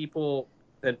people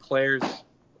and players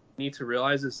need to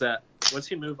realize is that once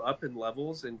you move up in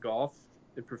levels in golf,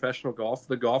 in professional golf,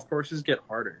 the golf courses get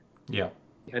harder. Yeah.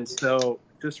 And so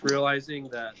just realizing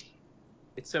that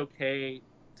it's okay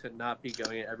to not be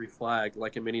going at every flag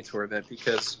like a mini tour event,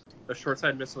 because a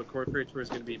short-sided miss on the Corn Ferry Tour is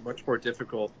going to be much more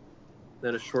difficult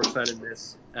than a short-sided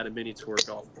miss at a mini tour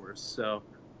golf course. So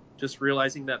just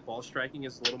realizing that ball striking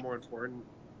is a little more important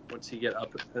once you get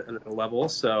up at a level.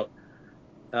 So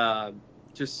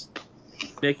just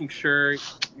making sure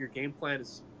your game plan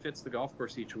fits the golf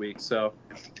course each week. So,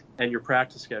 and your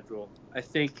practice schedule. I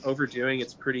think overdoing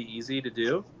it's pretty easy to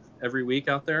do every week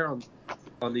out there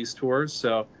on these tours.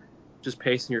 So just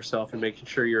pacing yourself and making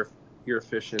sure you're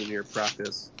efficient in your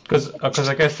practice. Because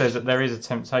I guess there is a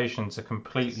temptation to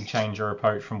completely change your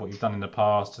approach from what you've done in the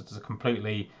past, to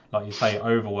completely, like you say,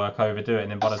 overdo it,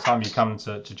 and then by the time you come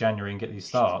to January and get these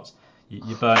starts,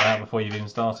 you burn out before you've even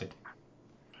started.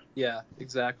 Yeah,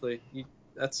 exactly.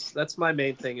 That's my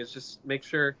main thing, is just make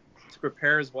sure to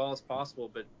prepare as well as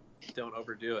possible, but don't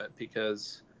overdo it,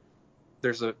 because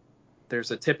there's a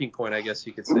tipping point, I guess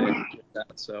you could say, with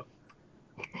that. So.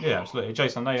 Yeah, absolutely.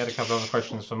 Jason, I know you had a couple of other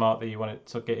questions for Mark that you wanted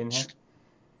to get in here.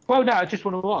 Well, no, I just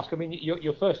want to ask. I mean,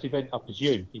 your first event, I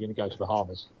presume you're going to go to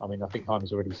Bahamas. I mean, I think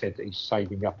Hyman's already said that he's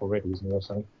saving up already, isn't he, or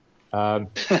something?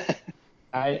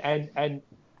 And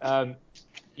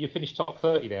you finished top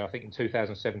 30 there, I think, in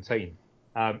 2017.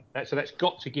 So that's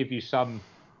got to give you some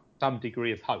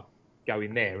degree of hope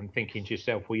going there and thinking to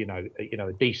yourself, well,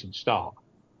 a decent start.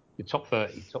 The top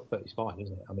 30 is fine,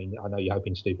 isn't it? I mean, I know you're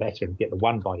hoping to do better and get the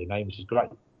 1 by your name, which is great.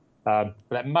 But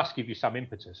that must give you some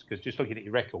impetus, because just looking at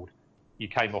your record, you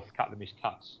came off a couple of missed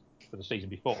cuts for the season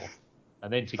before,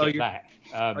 and then to get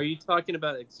Are you talking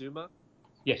about Exuma?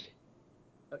 Yes.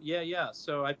 Yeah.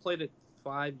 So I played it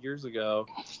 5 years ago.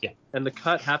 Yeah. And the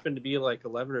cut happened to be like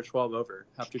 11 or 12 over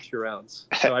after 2 rounds.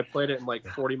 So I played it in like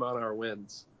 40-mile-an-hour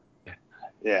winds.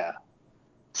 Yeah.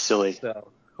 Silly.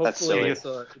 So That's hopefully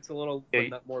silly. it's a little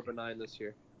more benign this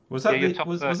year. Was that Yeah,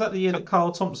 was that the year that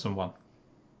Kyle Thompson won?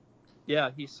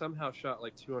 Yeah, he somehow shot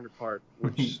like 200 par,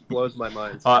 which blows my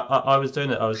mind. I was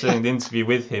doing it. I was doing the interview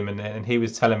with him, and he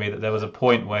was telling me that there was a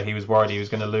point where he was worried he was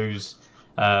going to lose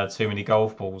too many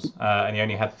golf balls, and he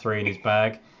only had 3 in his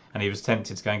bag, and he was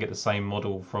tempted to go and get the same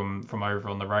model from over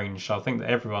on the range. So I think that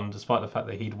everyone, despite the fact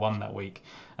that he'd won that week,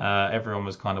 everyone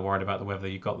was kind of worried about the weather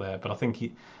you got there. But I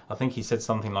think he said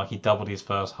something like he doubled his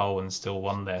first hole and still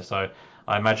won there. So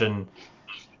I imagine,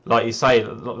 like you say,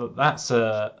 that's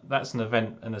an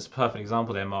event, and it's a perfect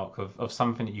example there, Mark, of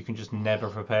something that you can just never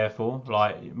prepare for.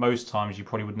 Like most times, you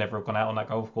probably would never have gone out on that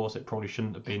golf course. It probably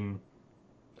shouldn't have been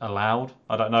allowed.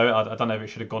 I don't know. I don't know if it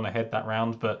should have gone ahead that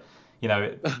round, but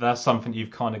that's something you've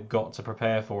kind of got to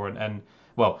prepare for, and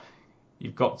well,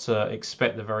 you've got to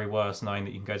expect the very worst, knowing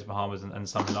that you can go to Bahamas and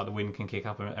something like the wind can kick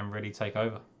up and really take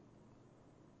over.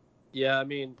 Yeah, I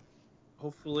mean,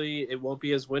 hopefully it won't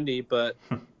be as windy, but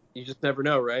you just never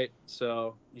know, right?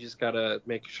 So you just got to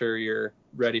make sure you're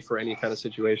ready for any kind of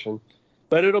situation.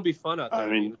 But it'll be fun out there. I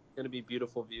mean, it's going to be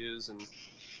beautiful views and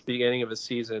beginning of a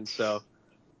season. So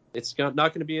it's not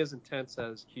going to be as intense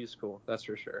as Q School, that's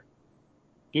for sure.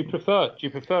 Do you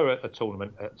prefer a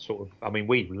tournament at sort of? I mean,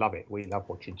 we love it. We love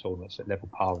watching tournaments at level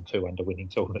par and 2 under winning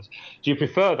tournaments. Do you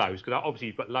prefer those? Because obviously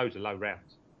you've got loads of low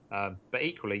rounds, but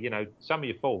equally, some of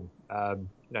your form,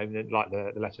 like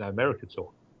the Latin America tour,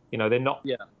 they're not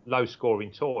low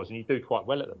scoring tours, and you do quite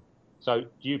well at them. So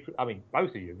do you? I mean, both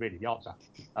of you really the answer.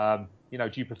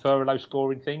 Do you prefer a low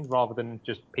scoring thing rather than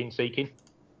just pin seeking?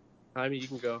 I mean, you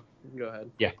can go ahead.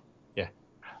 Yeah.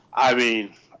 I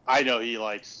mean, I know he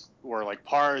likes where like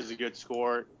par is a good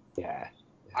score. Yeah.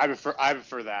 I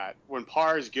prefer that. When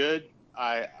par is good,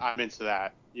 I'm into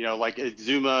that. Like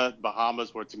Exuma,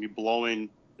 Bahamas, where it's gonna be blowing,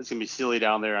 it's gonna be silly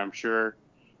down there, I'm sure.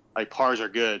 Like pars are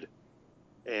good,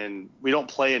 and we don't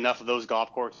play enough of those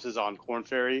golf courses on Korn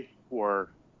Ferry where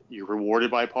you're rewarded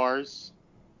by pars.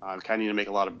 Kind of need to make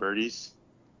a lot of birdies,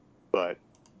 but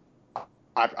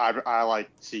I like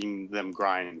seeing them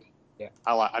grind. Yeah.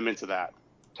 I'm into that.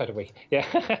 Totally. Yeah.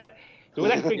 So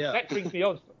that brings me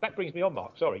on. That brings me on,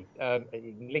 Mark. Sorry, you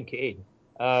can link it in.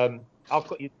 I've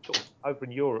got you sort of over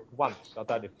in Europe once. I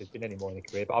don't know if there's been any more in the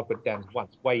career, but I've got it down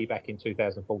once, way back in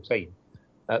 2014,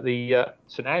 at the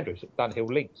St Andrews at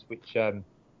Dunhill Links, which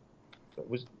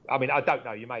was. I mean, I don't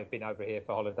know. You may have been over here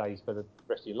for holidays for the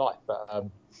rest of your life, but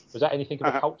was that anything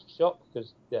of a culture shock?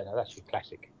 Because that's your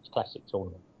classic. It's a classic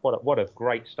tournament. What a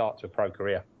great start to a pro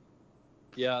career.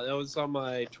 Yeah, that was on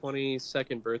my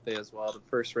 22nd birthday as well, the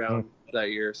first round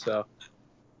that year. So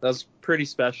that was pretty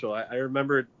special. I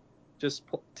remember just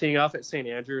teeing off at St.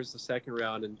 Andrews the second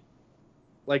round, and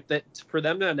like that for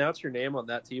them to announce your name on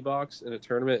that tee box in a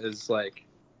tournament is like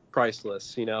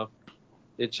priceless.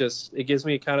 It gives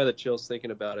me kind of the chills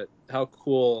thinking about it. How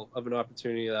cool of an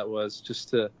opportunity that was just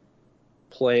to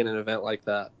play in an event like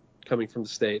that coming from the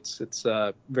States. It's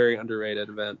a very underrated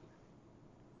event.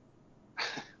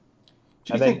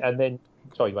 And then,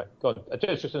 sorry, mate, go on.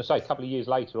 I was just going to say, a couple of years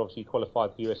later, obviously, you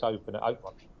qualified for the US Open at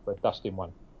Oakmont, where Dustin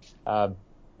won.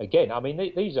 Again, I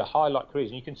mean, these are highlight careers,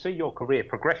 and you can see your career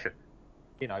progression.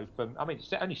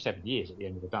 It's only 7 years at the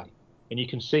end of the day, and you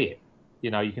can see it.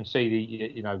 You can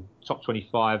see the top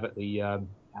 25 at the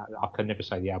I can never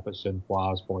say the Albertson,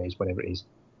 Bois, whatever it is,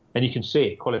 and you can see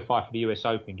it. Qualify for the US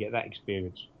Open, get that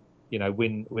experience.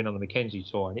 Win on the Mackenzie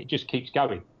Tour, and it just keeps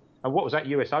going. And what was that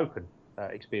US Open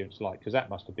experience like? Because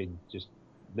that must have been just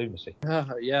lunacy.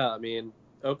 Yeah, I mean,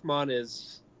 Oakmont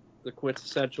is the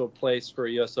quintessential place for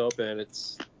a U.S. Open.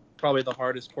 It's probably the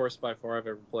hardest course by far I've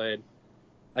ever played.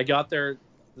 I got there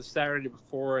the Saturday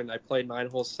before, and I played 9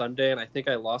 holes Sunday, and I think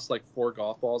I lost like 4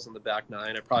 golf balls in the back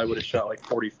 9. I probably would have shot like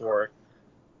 44,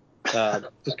 just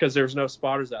because there was no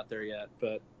spotters out there yet.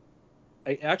 But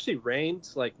it actually rained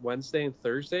like Wednesday and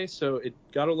Thursday, so it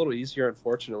got a little easier,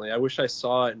 unfortunately. I wish I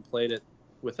saw it and played it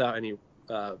without any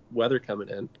weather coming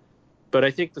in. But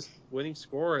I think the winning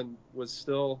score was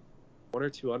still 1 or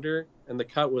 2 under, and the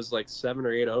cut was like 7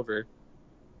 or 8 over.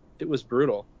 It was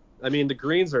brutal. I mean, the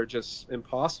greens are just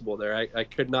impossible there. I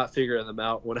could not figure them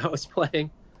out when I was playing.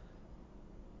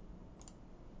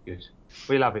 Good.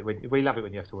 We love it when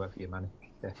you have to work for your money.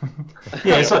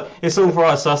 Yeah, it's all for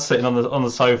us sitting on the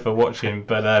sofa watching,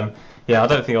 but I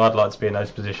don't think I'd like to be in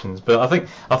those positions. But I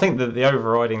think that the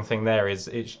overriding thing there is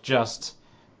it's just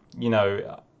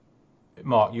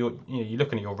Mark, you're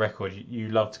looking at your record. You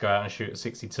love to go out and shoot at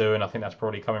 62, and I think that's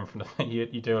probably coming from the fact you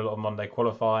do a lot of Monday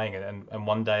qualifying and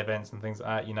one day events and things like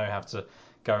that. You know how to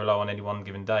go low on any one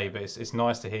given day, but it's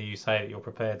nice to hear you say that you're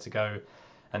prepared to go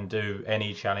and do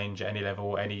any challenge at any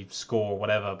level, any score,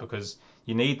 whatever, because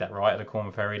you need that right at the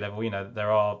Corn Ferry level.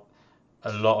 There are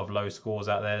a lot of low scores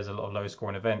out there. There's a lot of low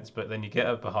scoring events, but then you get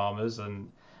at Bahamas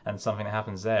and something that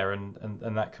happens there, and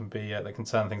that can be that can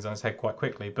turn things on its head quite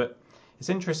quickly. But it's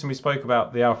interesting. We spoke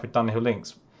about the Alfred Dunhill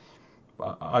Links.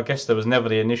 I guess there was never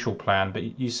the initial plan,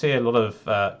 but you see a lot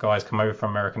of guys come over from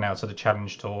America now to the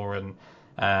Challenge Tour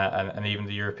and even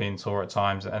the European Tour at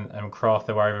times and craft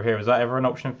their way over here. Is that ever an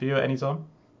option for you at any time?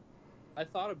 I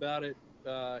thought about it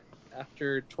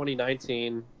after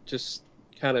 2019, just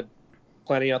kind of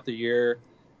planning out the year,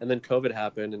 and then COVID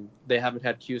happened, and they haven't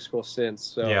had Q School since.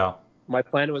 So yeah. My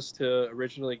plan was to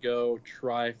originally go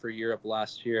try for Europe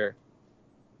last year,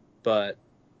 but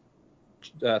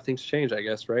things change, I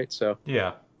guess, right? So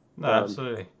yeah, no,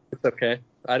 absolutely, it's okay.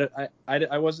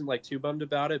 I wasn't like too bummed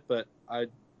about it, but I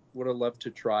would have loved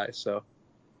to try. So,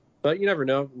 but you never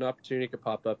know, an opportunity could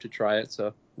pop up to try it.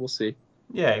 So we'll see.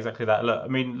 Yeah, exactly that. Look,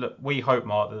 we hope,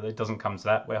 Mark, that it doesn't come to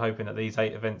that. We're hoping that these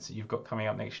 8 events that you've got coming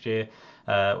up next year,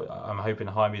 I'm hoping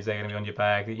Jaime's they're going to be on your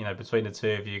bag. Between the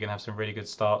two of you, you're going to have some really good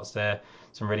starts there,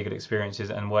 some really good experiences,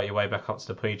 and work your way back up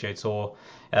to the PGA Tour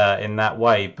in that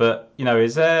way. But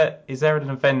is there an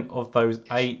event of those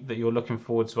 8 that you're looking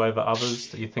forward to over others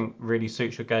that you think really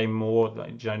suits your game more?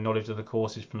 Like, knowledge of the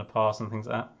courses from the past and things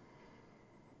like that.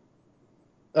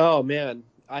 Oh man,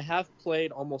 I have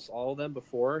played almost all of them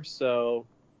before, so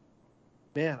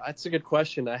man, that's a good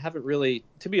question. I haven't really,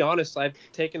 to be honest, I've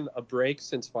taken a break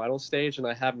since final stage, and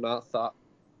I have not thought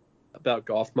about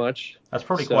golf much. That's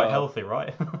probably quite healthy,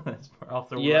 right?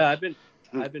 After all that.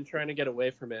 I've been trying to get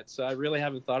away from it, so I really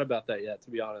haven't thought about that yet,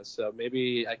 to be honest. So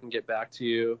maybe I can get back to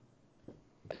you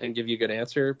and give you a good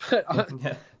answer. But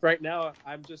Yeah. right now,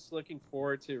 I'm just looking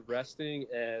forward to resting,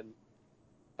 and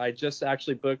I just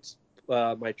actually booked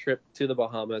my trip to the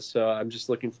Bahamas, so I'm just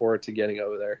looking forward to getting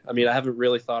over there. I mean, I haven't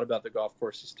really thought about the golf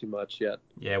courses too much yet.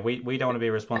 Yeah, we don't want to be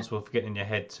responsible for getting in your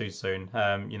head too soon.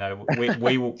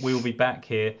 We will be back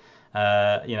here,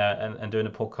 and doing a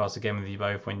podcast again with you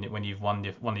both when you've won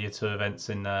one of your 2 events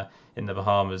in the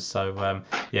Bahamas. So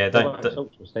yeah, no,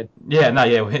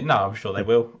 I'm sure they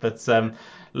will. But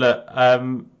look,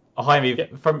 Jaime,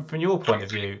 from your point of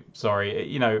view,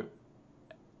 sorry,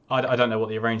 I don't know what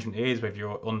the arrangement is, whether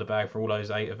you're on the bag for all those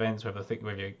 8 events, whether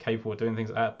you're capable of doing things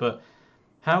like that. But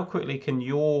how quickly can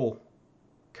your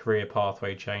career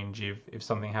pathway change if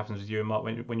something happens with you and Mark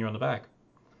when you're on the bag?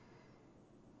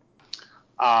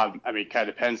 It kind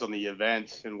of depends on the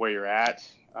event and where you're at.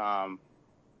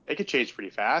 It could change pretty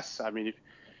fast. I mean, if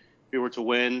we were to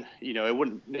win, it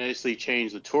wouldn't necessarily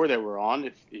change the tour that we're on.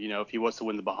 If he was to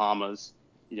win the Bahamas,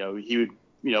 he would,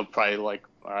 probably like,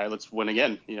 all right, let's win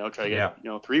again. Try to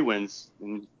get 3 wins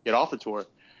and get off the tour.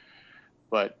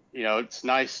 But it's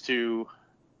nice to,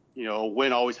 a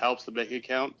win always helps the bank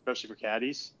account, especially for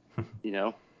caddies.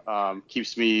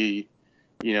 Keeps me,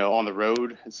 on the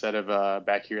road instead of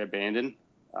back here at Bandon,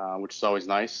 which is always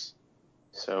nice.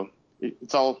 So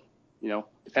it's all,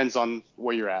 depends on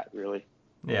where you're at, really.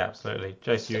 Yeah, absolutely.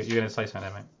 Jason, you're going to say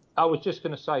something there, mate? I was just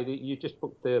going to say that you just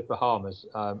booked the Bahamas,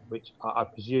 which I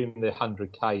presume the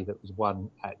 100K that was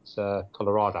won at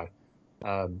Colorado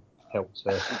helped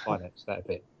finance that a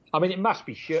bit. I mean, it must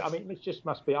be sure. I mean, it just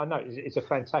must be. I know it's a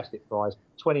fantastic prize.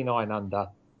 29 under.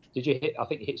 Did you hit? I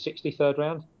think you hit 63rd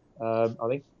round. I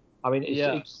think. I mean,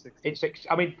 it's.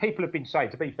 I mean, people have been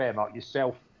saying. To be fair, Mark,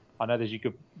 yourself. I know there's your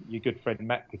good friend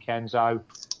Matt Picanzo.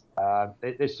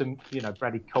 There's some,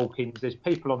 Brady Calkins. There's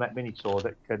people on that mini tour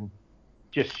that can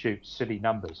just shoot silly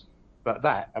numbers. But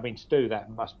to do that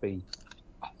must be.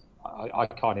 I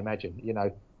can't imagine.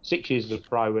 6 years as a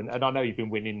pro, and I know you've been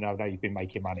winning. I know you've been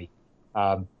making money.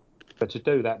 But to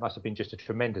do that must have been just a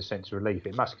tremendous sense of relief.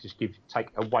 It must just take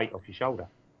a weight off your shoulder.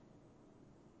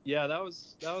 Yeah, that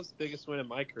was the biggest win in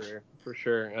my career for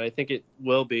sure, and I think it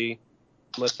will be,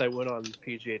 unless I win on the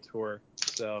PGA Tour.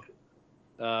 So,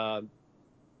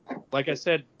 like I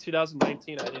said,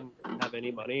 2019 I didn't have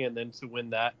any money, and then to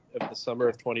win that of the summer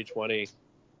of 2020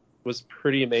 was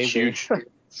pretty amazing. Huge.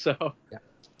 So,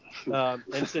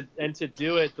 and to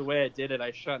do it the way I did it,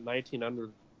 I shot 19 under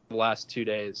the last 2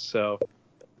 days. So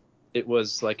it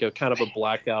was like a kind of a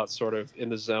blackout, sort of in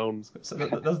the zone. So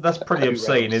that's pretty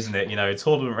obscene, isn't it?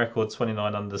 Tournament record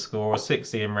 29 underscore,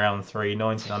 60 in round 3,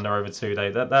 19 under over 2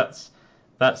 days. That's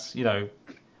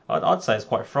I'd say it's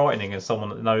quite frightening as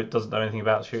someone that doesn't know anything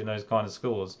about shooting those kind of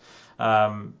scores.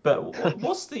 But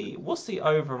what's the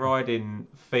overriding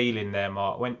feeling there,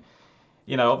 Mark?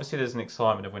 obviously there's an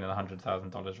excitement of winning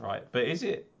 $100,000, right? But is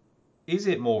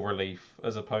it more relief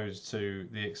as opposed to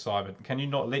the excitement? Can you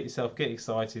not let yourself get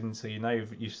excited until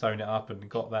you've sewn it up and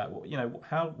got that?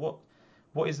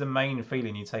 What is the main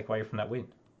feeling you take away from that win?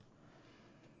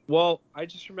 Well, I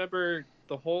just remember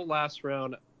the whole last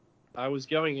round. I was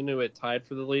going into it tied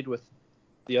for the lead with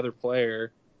the other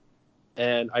player,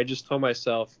 and I just told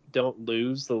myself, don't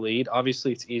lose the lead.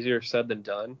 Obviously, it's easier said than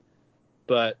done,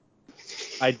 but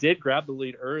I did grab the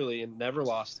lead early and never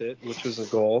lost it, which was a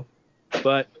goal.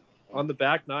 But on the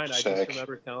back nine, I just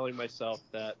remember telling myself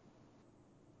that,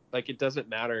 like, it doesn't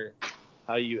matter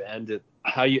how you end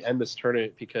this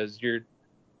tournament, because you're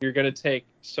going to take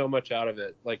so much out of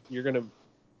it. Like,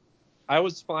 I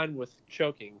was fine with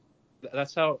choking.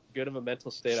 That's how good of a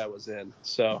mental state I was in.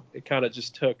 So it kind of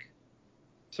just took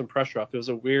some pressure off. It was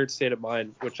a weird state of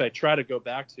mind, which I try to go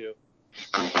back to,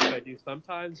 which I do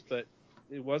sometimes, but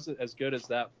it wasn't as good as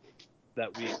that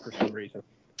week for some reason.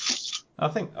 I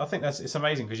think it's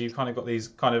amazing because you've kind of got these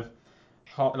kind of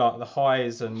like the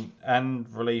highs and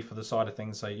relief of the side of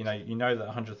things. So you know that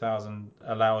 100,000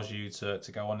 allows you to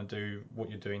go on and do what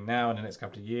you're doing now in the next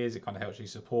couple of years. It kind of helps you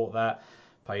support that,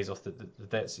 pays off the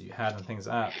debts that you had and things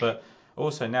like that. But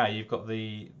also now you've got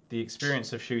the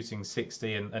experience of shooting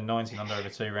 60 and 19 under over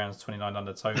 2 rounds, 29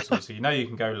 under total. So you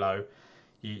can go low.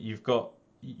 You've got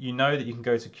that you can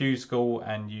go to Q school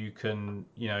and you can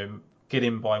get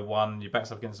in by one. Your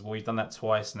back's up against the wall. You've done that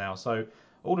twice now. So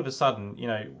all of a sudden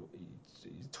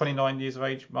 29 years of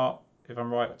age, Mark, if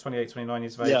I'm right, 28, 29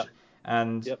 years of age,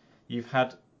 and you've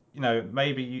had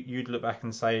maybe you'd look back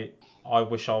and say, I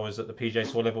wish I was at the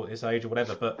PGA Tour level at this age or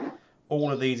whatever, but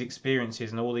all of these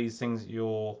experiences and all these things that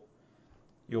you're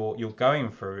going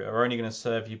through are only going to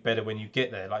serve you better when you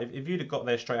get there. Like if you'd have got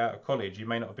there straight out of college, you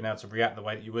may not have been able to react the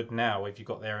way that you would now if you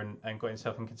got there and got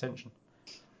yourself in contention.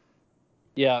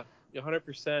 Yeah,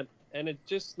 100%. And it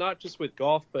just not just with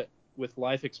golf, but with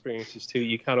life experiences too.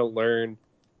 You kind of learn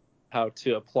how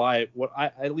to apply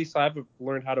I've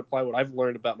learned how to apply what I've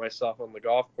learned about myself on the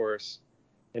golf course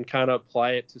and kind of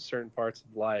apply it to certain parts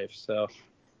of life. So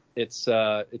it's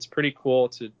pretty cool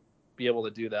to be able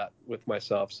to do that with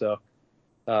myself. So,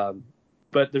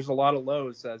 but there's a lot of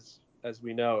lows as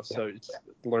we know. So it's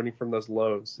learning from those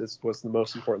lows was the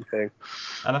most important thing.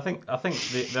 And I think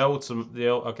the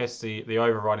ultimate, I guess the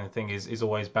overriding thing is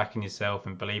always backing yourself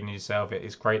and believing in yourself.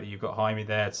 It's great that you've got Jaime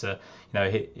there to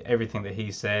hit everything that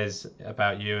he says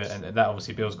about you, and that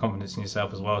obviously builds confidence in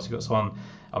yourself as well. So you've got someone,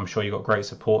 I'm sure you've got a great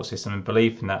support system and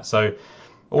belief in that. So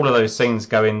all of those things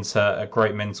go into a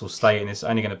great mental state, and it's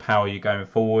only going to power you going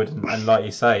forward. And like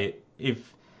you say,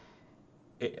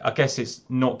 I guess it's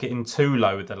not getting too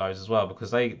low with the lows as well, because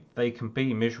they can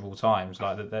be miserable times.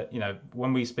 Like that,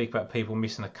 when we speak about people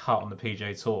missing a cut on the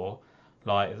PGA Tour,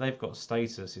 like if they've got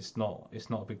status, it's not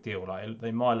a big deal. Like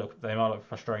they might look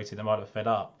frustrated, they might look fed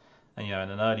up, and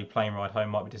and an early plane ride home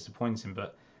might be disappointing.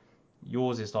 But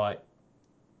yours is like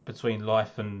between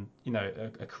life and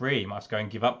a career. You might have to go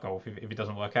and give up golf if it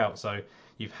doesn't work out. So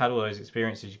you've had all those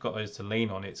experiences, you've got those to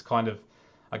lean on. It's kind of,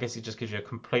 I guess it just gives you a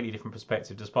completely different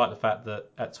perspective, despite the fact that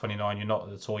at 29 you're not at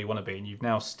the tour you want to be, and you've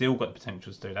now still got the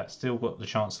potential to do that, still got the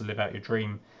chance to live out your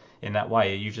dream in that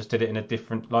way. You just did it in a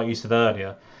different, like you said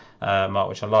earlier, Mark,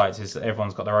 which I liked, is that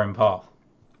everyone's got their own path.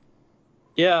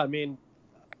 Yeah, I mean,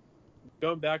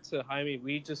 going back to Jaime,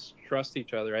 we just trust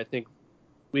each other. I think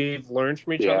we've learned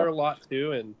from each other a lot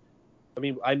too, and I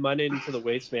mean, I mudded into the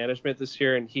weights management this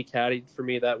year, and he caddied for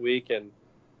me that week, and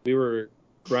we were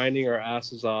grinding our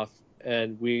asses off.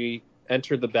 And we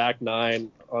entered the back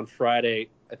nine on Friday.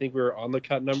 I think we were on the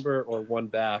cut number or one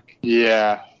back.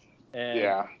 Yeah.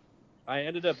 And I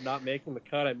ended up not making the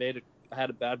cut. I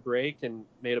had a bad break and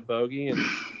made a bogey, and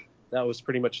that was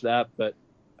pretty much that. But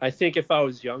I think if I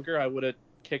was younger, I would have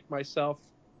kicked myself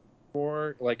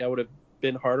more. Like I would have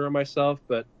been harder on myself.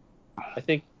 But I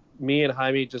think me and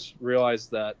Jaime just realized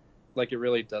that like it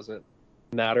really doesn't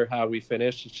matter how we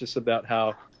finish. It's just about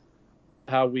how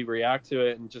we react to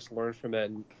it and just learn from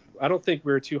it. And I don't think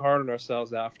we were too hard on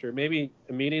ourselves after. Maybe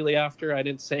immediately after, I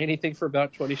didn't say anything for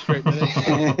about 20 straight minutes.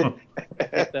 I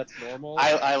think that's normal.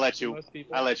 I let you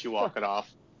walk it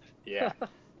off. Yeah.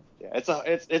 Yeah. It's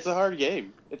a hard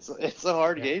game. It's a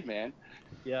hard game, man.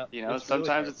 Yeah.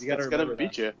 Sometimes really it's gonna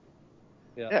beat you.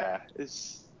 Yeah.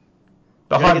 It's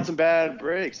you gotta get some bad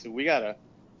breaks. We got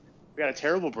a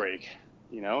terrible break,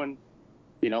 and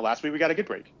last week we got a good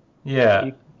break.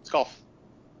 Yeah. It's golf.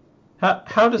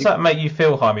 How does that make you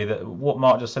feel, Jaime? That what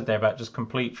Mark just said there about just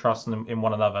complete trust in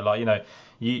one another. Like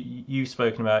you've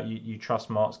spoken about you trust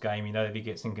Mark's game. If he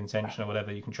gets in contention or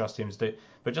whatever, you can trust him to do.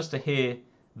 But just to hear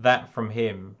that from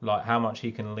him, like how much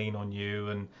he can lean on you,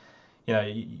 and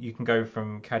you can go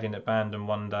from caddying at Bandon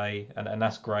one day, and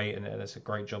that's great, and it's a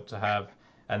great job to have.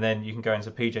 And then you can go into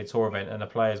a PJ Tour event, and a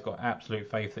player's got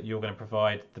absolute faith that you're going to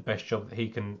provide the best job that he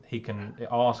can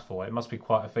ask for. It must be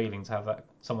quite a feeling to have that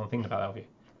someone thinking about that of you.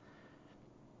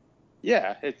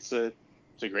 Yeah, it's a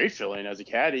great feeling as a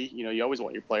caddy. You always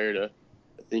want your player to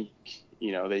think,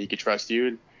 that he could trust you.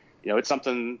 And, it's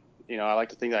something, I like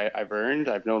to think that I've earned.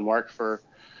 I've known Mark for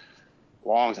a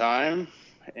long time,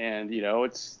 and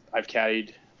I've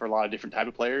caddied for a lot of different type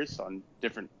of players on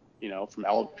different, from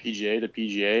LPGA to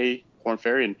PGA, Korn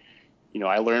Ferry, and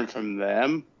I learn from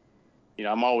them.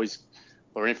 I'm always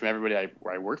learning from everybody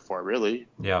I work for, really.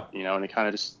 Yeah. And it kind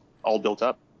of just all built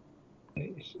up.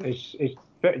 It's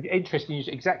very interesting,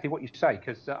 exactly what you say,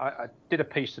 because I did a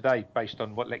piece today based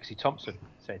on what Lexi Thompson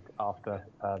said after,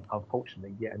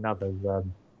 unfortunately, yet another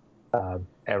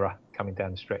error coming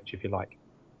down the stretch, if you like.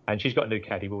 And she's got a new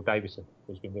caddy, Will Davison,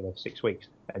 who's been with her for 6 weeks.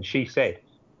 And she said,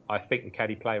 I think the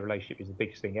caddy-player relationship is the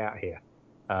biggest thing out here.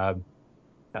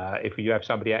 If you have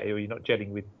somebody out here you're not gelling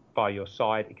with by your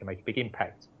side, it can make a big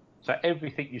impact. So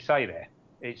everything you say there,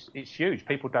 it's huge.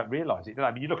 People don't realise it.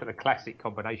 I mean, you look at the classic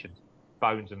combinations,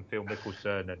 Bones and Phil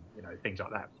Mickelson, and things like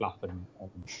that, Fluff and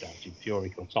Jim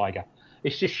Furyk or Tiger.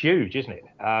 It's just huge, isn't it?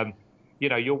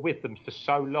 You're with them for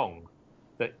so long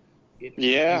that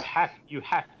you have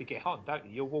to get on, don't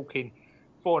you? You're walking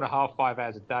 4.5, 5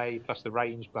 hours a day, plus the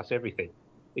range, plus everything.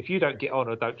 If you don't get on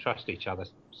or don't trust each other,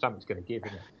 something's going to give,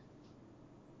 isn't it?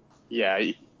 Yeah,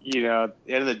 at the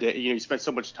end of the day, you spend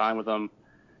so much time with them,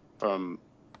 from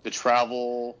the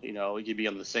travel, you could be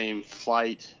on the same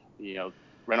flight,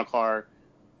 rental car,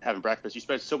 having breakfast. You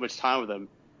spend so much time with them,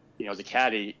 as a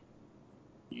caddy.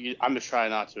 I'm just trying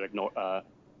not to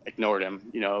ignore him,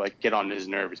 like get on his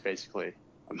nerves, basically.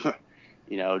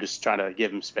 Just trying to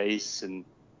give him space and,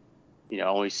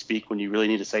 only speak when you really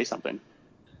need to say something.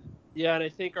 Yeah, and I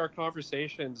think our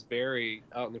conversations vary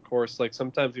out in the course. Like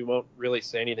sometimes we won't really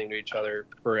say anything to each other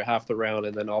for half the round,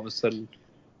 and then all of a sudden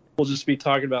we'll just be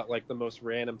talking about like the most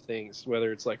random things,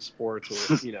 whether it's like sports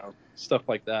or stuff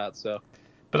like that. So,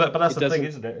 but that's the thing,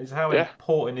 isn't it? Is how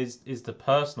important is the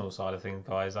personal side of things,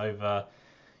 guys, over.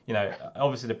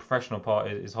 Obviously the professional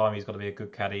part is Jaime. He's got to be a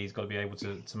good caddy. He's got to be able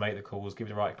to make the calls, give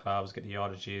the right clubs, get the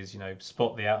yardages,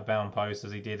 spot the out of bound post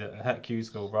as he did at Q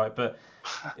School, right? But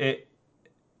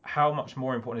how much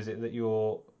more important is it that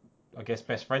you're, I guess,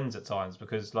 best friends at times?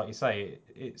 Because, like you say,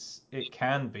 it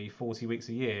can be 40 weeks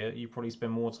a year. You probably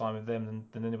spend more time with them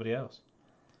than anybody else.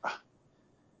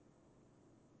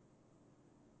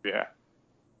 Yeah,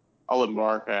 I'll let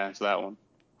Mark answer that one.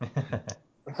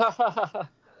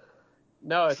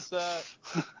 No, it's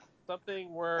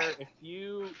something where if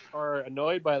you are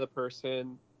annoyed by the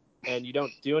person and you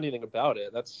don't do anything about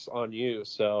it, that's on you.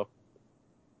 So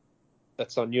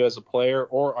that's on you as a player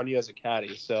or on you as a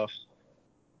caddy. So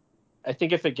I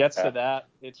think if it gets to that,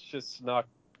 it's just not.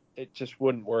 It just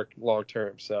wouldn't work long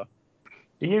term. So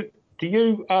do you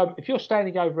if you're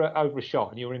standing over a shot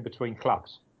and you're in between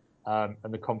clubs, and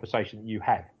the conversation that you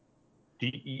have, do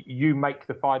you make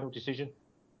the final decision?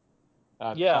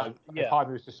 So if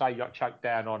Jaime was to say you got choked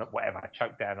down on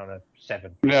choked down on a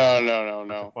 7.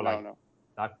 No.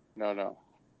 How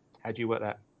do you work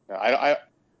that? No, I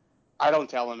don't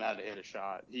tell him how to hit a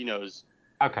shot. He knows.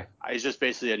 Okay. It's just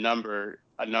basically a number,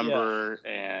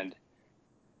 and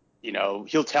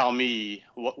he'll tell me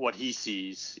what he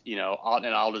sees, and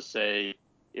I'll just say,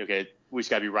 okay, we just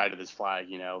gotta be right of this flag,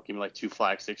 give me like 2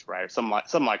 flags, 6 right, or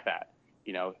something like that.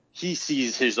 He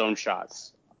sees his own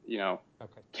shots,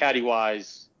 Okay. Caddy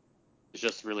wise, it's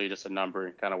just really just a number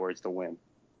and kind of where it's the win.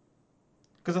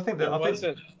 Because I think there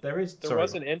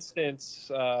was an instance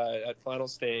at final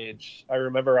stage. I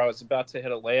remember I was about to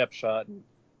hit a layup shot,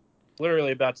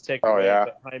 literally about to take a layup,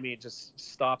 but Jaime just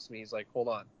stops me. He's like, "Hold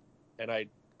on," and I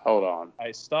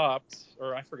stopped,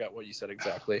 or I forgot what you said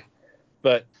exactly,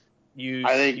 but you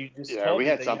just told me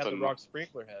that you had the wrong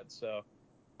sprinkler head. So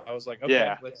I was like,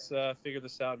 "Okay, let's figure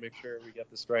this out and make sure we get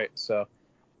this right." So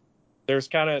there's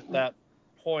kind of that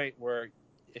point where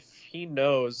if he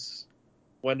knows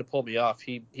when to pull me off,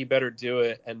 he better do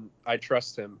it, and I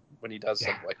trust him when he does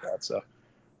something like that. So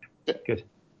good.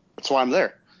 That's why I'm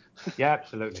there. Yeah,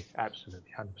 absolutely,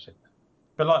 100%.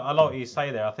 But I like what you say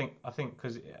there. I think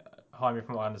because Jaime,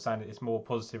 from what I understand, it's more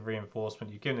positive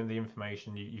reinforcement. You've given him the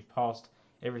information. You've passed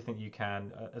everything you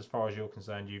can as far as you're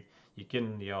concerned. You've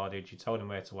given him the yardage. You told him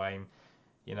where to aim.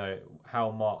 How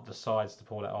Mark decides to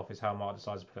pull it off is how Mark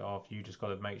decides to put it off. You just got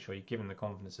to make sure you give him the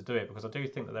confidence to do it, because I do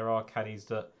think that there are caddies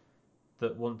that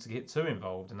want to get too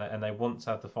involved and they want to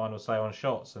have the final say on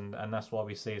shots, and that's why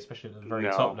we see, especially at the very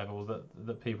top level,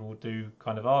 that people do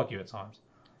kind of argue at times.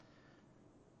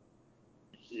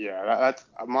 Yeah, that's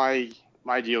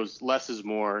my deal is less is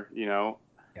more. You know,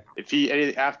 Yeah. if he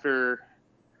after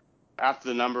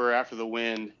the number, after the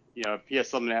win, you know, if he has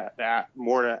something that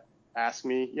more to ask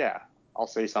me, yeah, I'll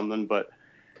say something. But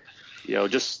you know,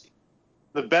 just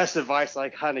the best advice I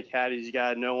kind of caddies, you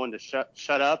gotta know when to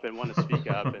shut up and when to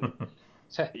speak up, and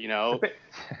you know,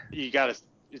 you gotta.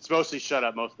 It's mostly shut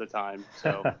up most of the time,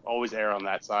 so always err on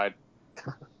that side.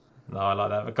 No, I like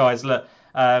that. But guys, look,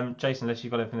 Jason, unless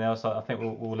you've got anything else, I think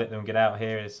we'll let them get out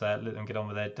here. Is let them get on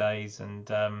with their days, and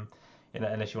you know,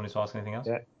 unless you wanted to ask anything else.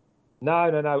 Yeah. No.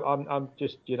 I'm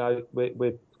just, we're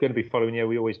going to be following you.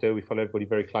 We always do. We follow everybody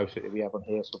very closely that we have on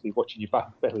here. So we'll be watching you both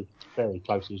very, very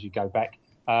closely as you go back.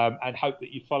 And hope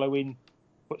that you follow in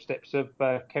footsteps of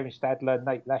Kevin Stadler,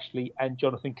 Nate Lashley, and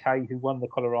Jonathan Kay, who won the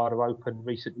Colorado Open in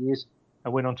recent years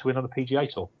and went on to win on the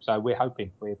PGA Tour. So we're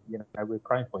hoping, we're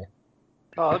praying for you.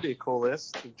 Oh, that'd be a cool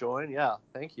list to join. Yeah,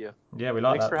 thank you. Yeah, we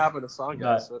like Thanks that. for having us on,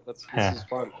 guys. This is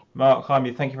fun. Mark,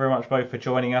 Jaime, thank you very much both for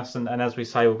joining us. And as we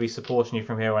say, we'll be supporting you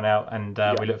from here on out. And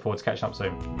we look forward to catching up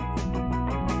soon.